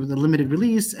released with a limited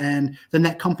release, and then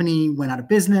that company went out of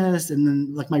business, and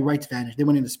then like my rights vanished. They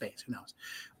went into space. Who knows?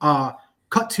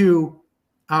 Cut to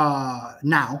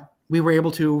now, we were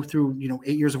able to, through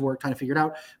 8 years of work trying to figure it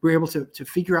out, we were able to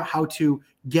figure out how to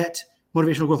get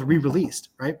Motivational Growth re-released,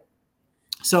 right?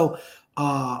 So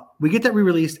we get that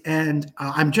re-released, and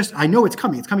I know it's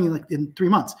coming. It's coming like in 3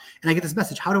 months, and I get this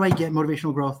message: how do I get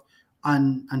Motivational Growth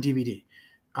on DVD?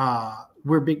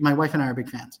 We're big. My wife and I are big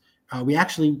fans. We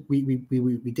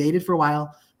dated for a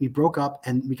while. We broke up,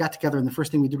 and we got together, and the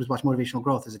first thing we did was watch Motivational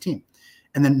Growth as a team.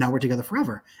 And then now we're together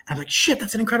forever. And I'm like, shit,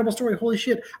 that's an incredible story. Holy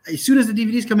shit. As soon as the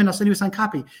DVDs come in, I'll send you a signed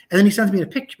copy. And then he sends me a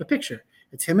picture.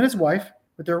 It's him and his wife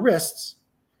with their wrists,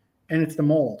 and it's the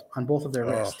mold on both of their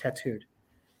wrists tattooed.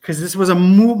 Because this was a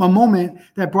moment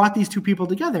that brought these two people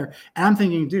together. And I'm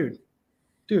thinking, dude,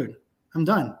 I'm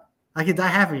done. I could die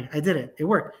happy. I did it. It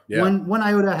worked. Yeah. One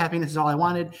iota of happiness is all I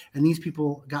wanted, and these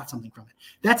people got something from it.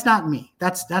 That's not me.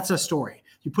 That's a story.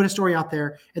 You put a story out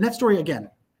there, and that story, again,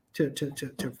 to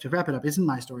wrap it up, isn't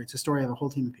my story. It's a story of a whole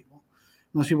team of people.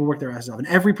 Most people work their asses off, and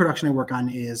every production I work on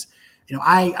is,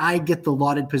 I get the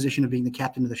lauded position of being the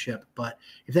captain of the ship, but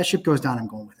if that ship goes down, I'm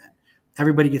going with it.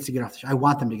 Everybody gets to get off the ship. I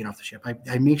want them to get off the ship.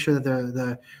 I make sure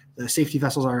that the safety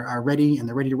vessels are ready and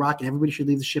they're ready to rock, and everybody should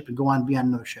leave the ship and go on beyond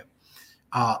another ship.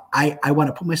 I want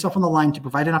to put myself on the line to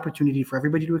provide an opportunity for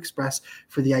everybody to express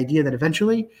for the idea that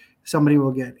eventually somebody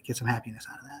will get some happiness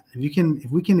out of that.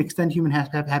 If we can extend human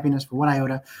happiness for one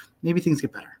iota, maybe things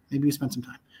get better. Maybe we spend some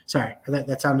time. Sorry,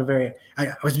 that sounded very.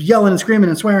 I was yelling and screaming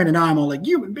and swearing, and now I'm all like,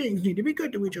 human beings need to be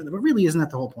good to each other. But really, isn't that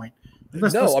the whole point?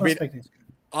 Let's make things good.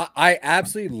 I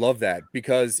absolutely love that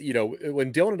because,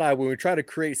 when Dylan and when we try to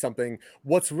create something,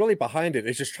 what's really behind it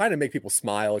is just trying to make people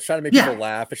smile. It's trying to make people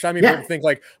laugh. It's trying to make people think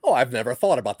like, oh, I've never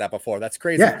thought about that before. That's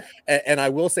crazy. Yeah. And I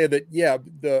will say that,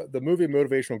 the movie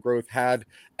Motivational Growth had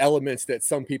elements that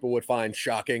some people would find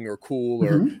shocking or cool,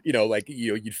 or,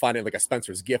 you'd find it like a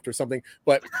Spencer's Gift or something.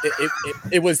 But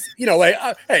it was, hey,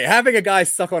 having a guy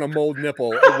suck on a mold nipple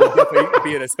would definitely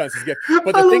be in a Spencer's Gift.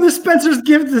 But I love the Spencer's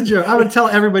Gift joke. I would tell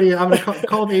everybody, I'm going to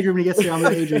call Adrian when he gets there. I'm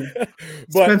with Adrian.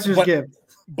 Spencer's Gift.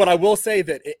 But I will say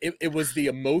that it was the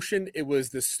emotion, it was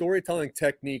the storytelling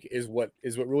technique is what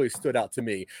really stood out to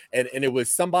me. And it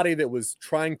was somebody that was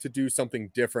trying to do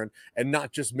something different and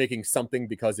not just making something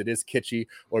because it is kitschy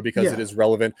or because it is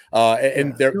relevant.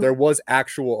 There was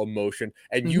actual emotion,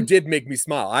 and you did make me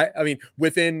smile. I mean,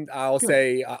 within, I'll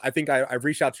say, I think I've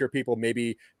reached out to your people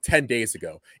maybe 10 days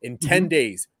ago. In 10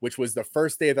 days, which was the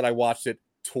first day that I watched it,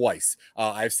 twice.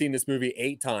 I've seen this movie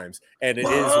 8 times, and it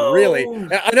is really,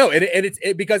 I know, and it's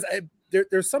because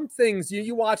there's some things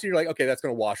you watch and you're like, okay, that's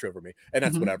going to wash over me, and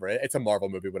that's whatever. It's a Marvel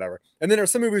movie, whatever. And then there's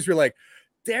some movies where you're like,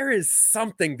 there is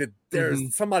something that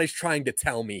there's somebody's trying to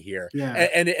tell me here.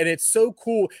 And it's so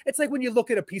cool. It's like when you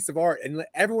look at a piece of art and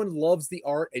everyone loves the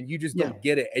art and you just don't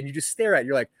get it, and you just stare at it,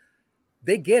 you're like,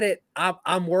 they get it.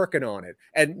 I'm working on it.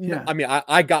 And I mean,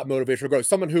 I got motivational growth.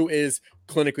 Someone who is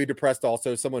clinically depressed,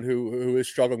 also someone who is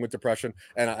struggling with depression.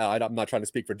 And I'm not trying to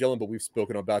speak for Dylan, but we've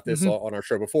spoken about this on our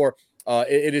show before.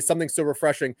 It is something so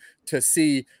refreshing to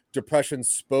see depression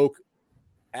spoke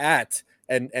at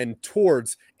and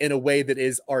towards in a way that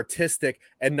is artistic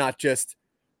and not just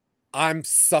I'm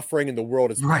suffering and the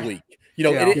world is bleak.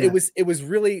 It was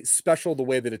really special the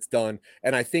way that it's done.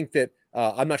 And I think that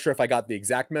I'm not sure if I got the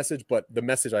exact message, but the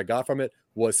message I got from it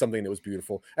was something that was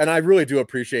beautiful. And I really do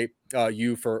appreciate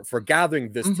you for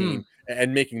gathering this team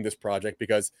and making this project,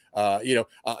 because, not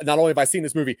only have I seen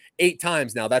this movie 8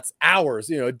 times now, that's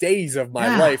hours, days of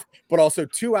my life, but also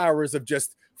 2 hours of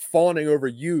just fawning over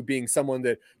you being someone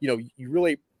that, you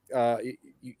really,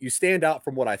 you stand out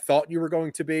from what I thought you were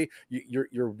going to be.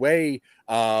 You're way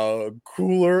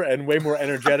cooler and way more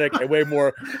energetic and way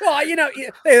more. Well,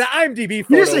 the IMDb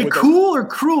photo. You say cool or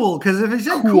cruel? Because if it's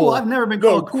cool, I've never been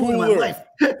called cool in my life.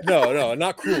 No,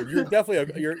 not cool. You're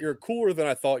definitely you're cooler than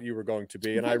I thought you were going to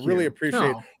be, and I really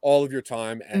appreciate all of your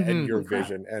time and your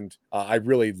vision, and I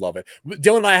really love it.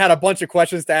 Dylan and I had a bunch of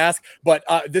questions to ask, but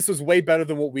this was way better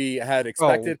than what we had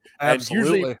expected.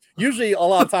 Absolutely. And usually a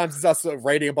lot of times it's us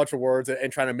writing a bunch of words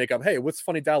and trying to make up, hey, what's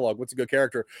funny dialogue? What's a good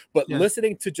character? But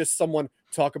listening to just someone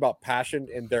talk about passion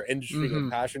in their industry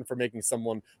and passion for making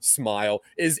someone smile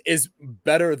is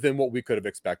better than what we could have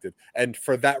expected. And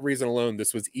for that reason alone,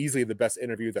 this was easily the best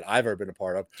interview that I've ever been a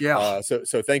part of.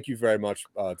 So thank you very much,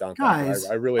 Don. Guys,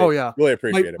 I really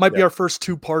appreciate it. Might be our first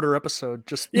 2-parter episode.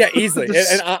 Just easily.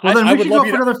 Then we should go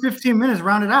for another 15 minutes,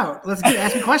 round it out. Let's get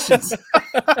asking questions.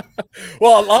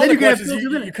 Well, a lot of the questions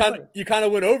you kind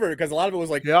of went over, because a lot of it was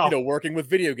like working with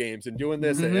video games and doing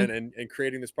this and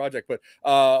creating this project. But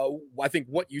I think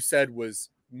what you said was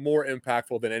more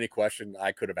impactful than any question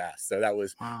I could have asked. So that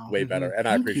was way better. And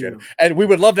I appreciate it. And we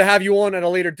would love to have you on at a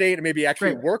later date and maybe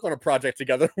actually work on a project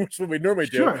together, which we normally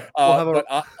do.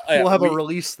 We'll have a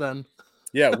release then.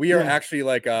 Yeah, we are actually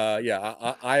like, I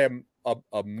am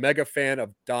a mega fan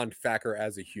of Don Thacker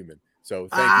as a human. So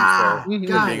thank you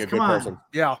for being a good person.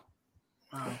 Yeah.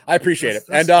 I appreciate it.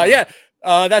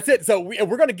 And that's it. So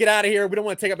we're going to get out of here. We don't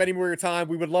want to take up any more of your time.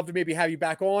 We would love to maybe have you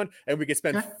back on and we could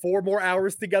spend 4 more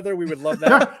hours together. We would love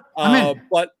that.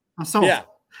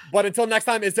 But until next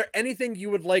time, is there anything you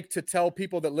would like to tell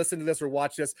people that listen to this or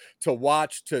watch this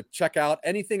to check out?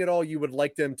 Anything at all you would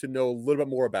like them to know a little bit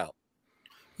more about?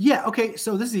 Yeah. Okay.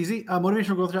 So this is easy.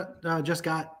 Motivational Growth just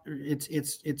got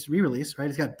it's re-released, right?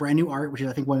 It's got brand new art, which is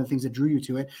I think one of the things that drew you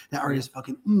to it. That art is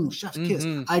fucking chef's kiss.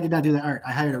 I did not do that art.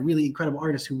 I hired a really incredible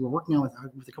artist who we're working on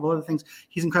with a couple other things.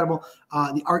 He's incredible.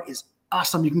 The art is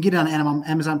awesome. You can get it on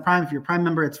Amazon Prime. If you're a Prime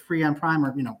member, it's free on Prime,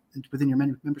 or within your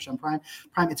membership on Prime.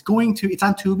 It's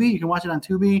on Tubi. You can watch it on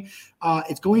Tubi.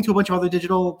 It's going to a bunch of other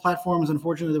digital platforms.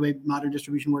 Unfortunately, the way modern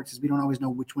distribution works is we don't always know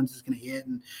which ones it's going to hit,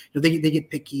 and they get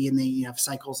picky and they have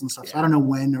cycles and stuff. So I don't know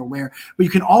when or where, but you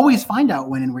can always find out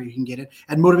when and where you can get it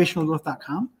at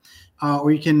motivationalgrowth.com.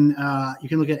 Or you can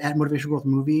look at Motivational Growth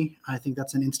Movie. I think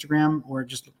that's an Instagram, or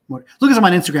just look us up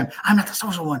on Instagram. I'm not the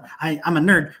social one. I'm a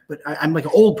nerd, but I'm like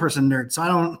an old person nerd, so I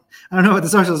don't know what the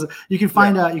socials. You can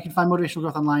find Motivational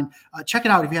Growth online. Check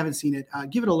it out if you haven't seen it.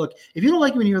 Give it a look. If you don't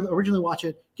like it when you originally watch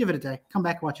it, give it a day. Come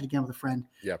back and watch it again with a friend.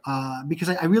 Yeah. Because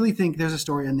I really think there's a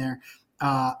story in there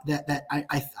that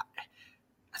I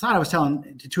thought I was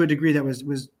telling to a degree that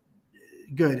was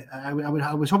good. I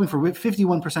was hoping for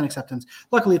 51% acceptance.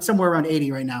 Luckily, it's somewhere around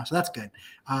 80 right now, so that's good.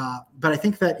 But I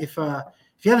think that if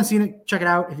you haven't seen it, check it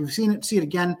out. If you've seen it, see it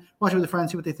again. Watch it with a friend,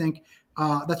 see what they think.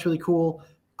 That's really cool.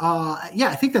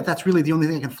 I think that's really the only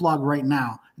thing I can flog right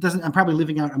now. It doesn't. I'm probably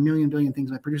leaving out a billion things.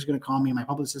 My producer's going to call me, and my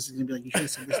publicist is going to be like, "You should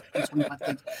have said this 25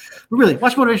 things." But really,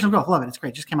 watch Motivational Growth. Love it. It's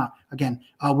great. Just came out again.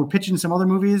 We're pitching some other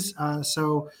movies,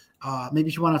 so maybe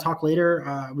if you want to talk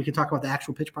later, we can talk about the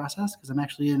actual pitch process, because I'm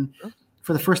actually in. Sure.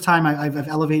 For the first time, I've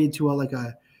elevated to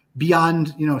a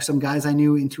beyond, some guys I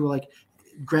knew, into a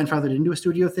grandfathered into a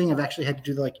studio thing. I've actually had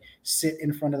to do sit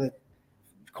in front of the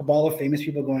cabal of famous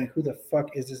people going, who the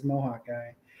fuck is this Mohawk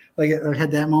guy? I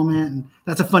had that moment, and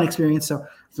that's a fun experience. So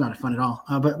it's not fun at all,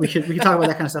 but we can talk about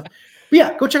that kind of stuff. But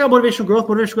yeah, go check out Motivational Growth,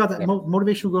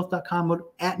 motivationalgrowth.com,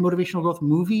 at Motivational Growth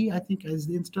Movie, I think is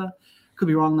the Insta. Could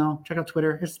be wrong though. Check out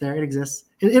Twitter. It's there. It exists.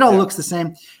 It all looks the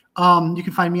same. You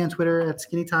can find me on Twitter at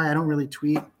Skinny Tie. I don't really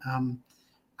tweet.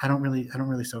 I don't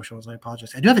really socials. I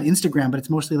apologize. I do have an Instagram, but it's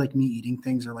mostly me eating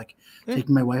things or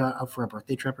taking my wife out for a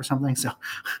birthday trip or something. So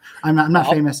I'm not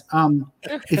famous.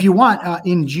 If you want,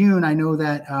 in June, I know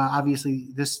that obviously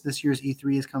this year's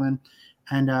E3 is coming,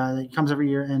 and it comes every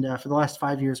year. And for the last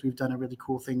 5 years, we've done a really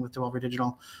cool thing with Devolver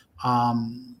Digital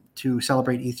to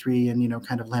celebrate E3 and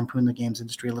kind of lampoon the games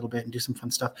industry a little bit and do some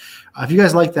fun stuff. If you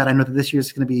guys like that, I know that this year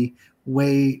is going to be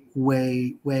way,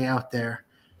 way, way out there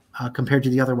compared to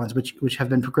the other ones, which have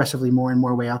been progressively more and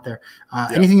more way out there.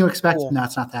 Anything you expect? Cool. No,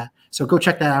 it's not that. So go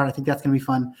check that out. I think that's going to be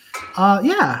fun.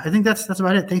 I think that's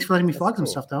about it. Thanks for letting me flog some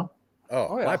stuff, though.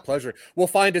 Oh, my pleasure. We'll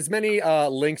find as many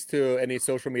links to any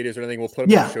social medias or anything. We'll put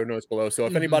them in the show notes below. So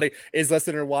if anybody is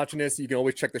listening or watching this, you can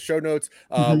always check the show notes.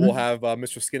 We'll have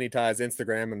Mr. Skinny Tie's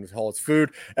Instagram and all his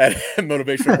food and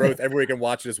Motivational Growth. Everywhere you can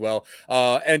watch it as well.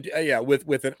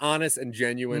 With an honest and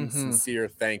genuine, sincere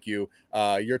thank you.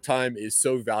 Your time is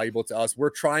so valuable to us. We're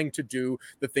trying to do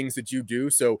the things that you do.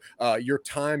 So your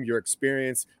time, your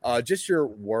experience, just your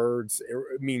words,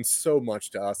 it means so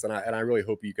much to us. And I really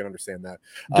hope you can understand that.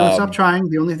 Don't stop trying.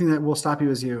 The only thing that will stop you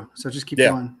is you. So just keep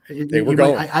going. We're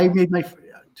going. I made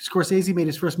Scorsese made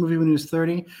his first movie when he was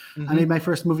 30. I made my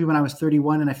first movie when I was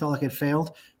 31, and I felt like it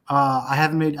failed.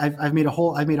 I've made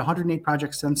 108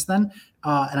 projects since then,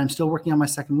 and I'm still working on my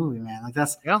second movie, man.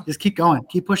 Just keep going,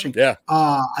 keep pushing. Yeah.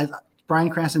 Bryan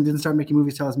Cranston didn't start making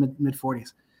movies till his mid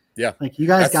 40s. Yeah. You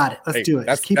guys got it. Let's do it.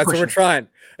 That's what we're trying.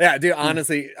 Yeah, dude,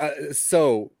 honestly,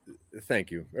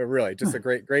 thank you. Really, just a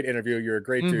great interview. You're a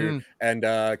great dude,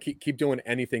 and keep doing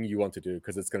anything you want to do,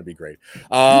 because it's going to be great.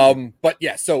 But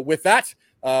yeah, so with that,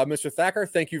 Mr. Thacker,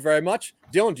 thank you very much.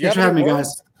 Dylan, do you have any words?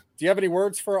 Guys. Do you have any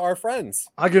words for our friends?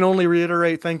 I can only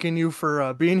reiterate thanking you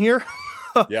for being here.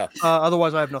 Yeah.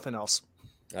 Otherwise, I have nothing else.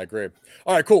 I agree.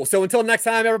 All right, cool. So until next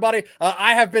time, everybody,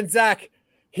 I have been Zach.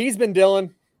 He's been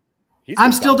Dylan.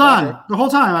 I'm still Don. The whole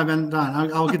time I've been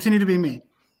Don. I'll continue to be me.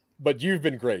 But you've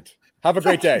been great. Have a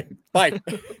great day. Bye.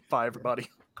 Bye, everybody.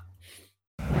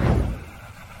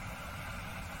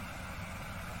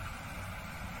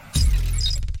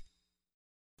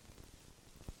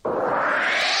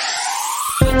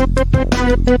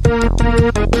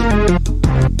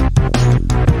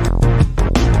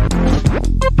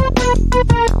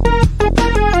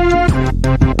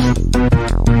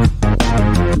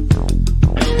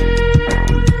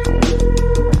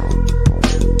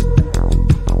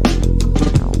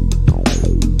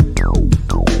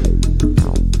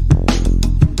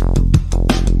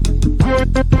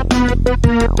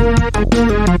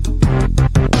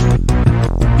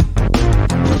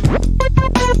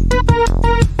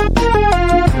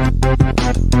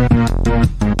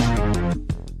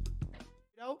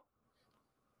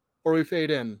 Or we fade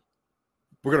in.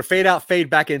 We're going to fade out, fade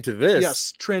back into this.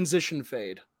 Yes, transition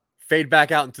fade. Fade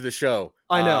back out into the show.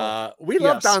 I know. We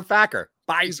love Don Thacker.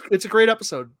 Bye. It's a great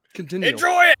episode. Continue.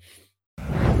 Enjoy it.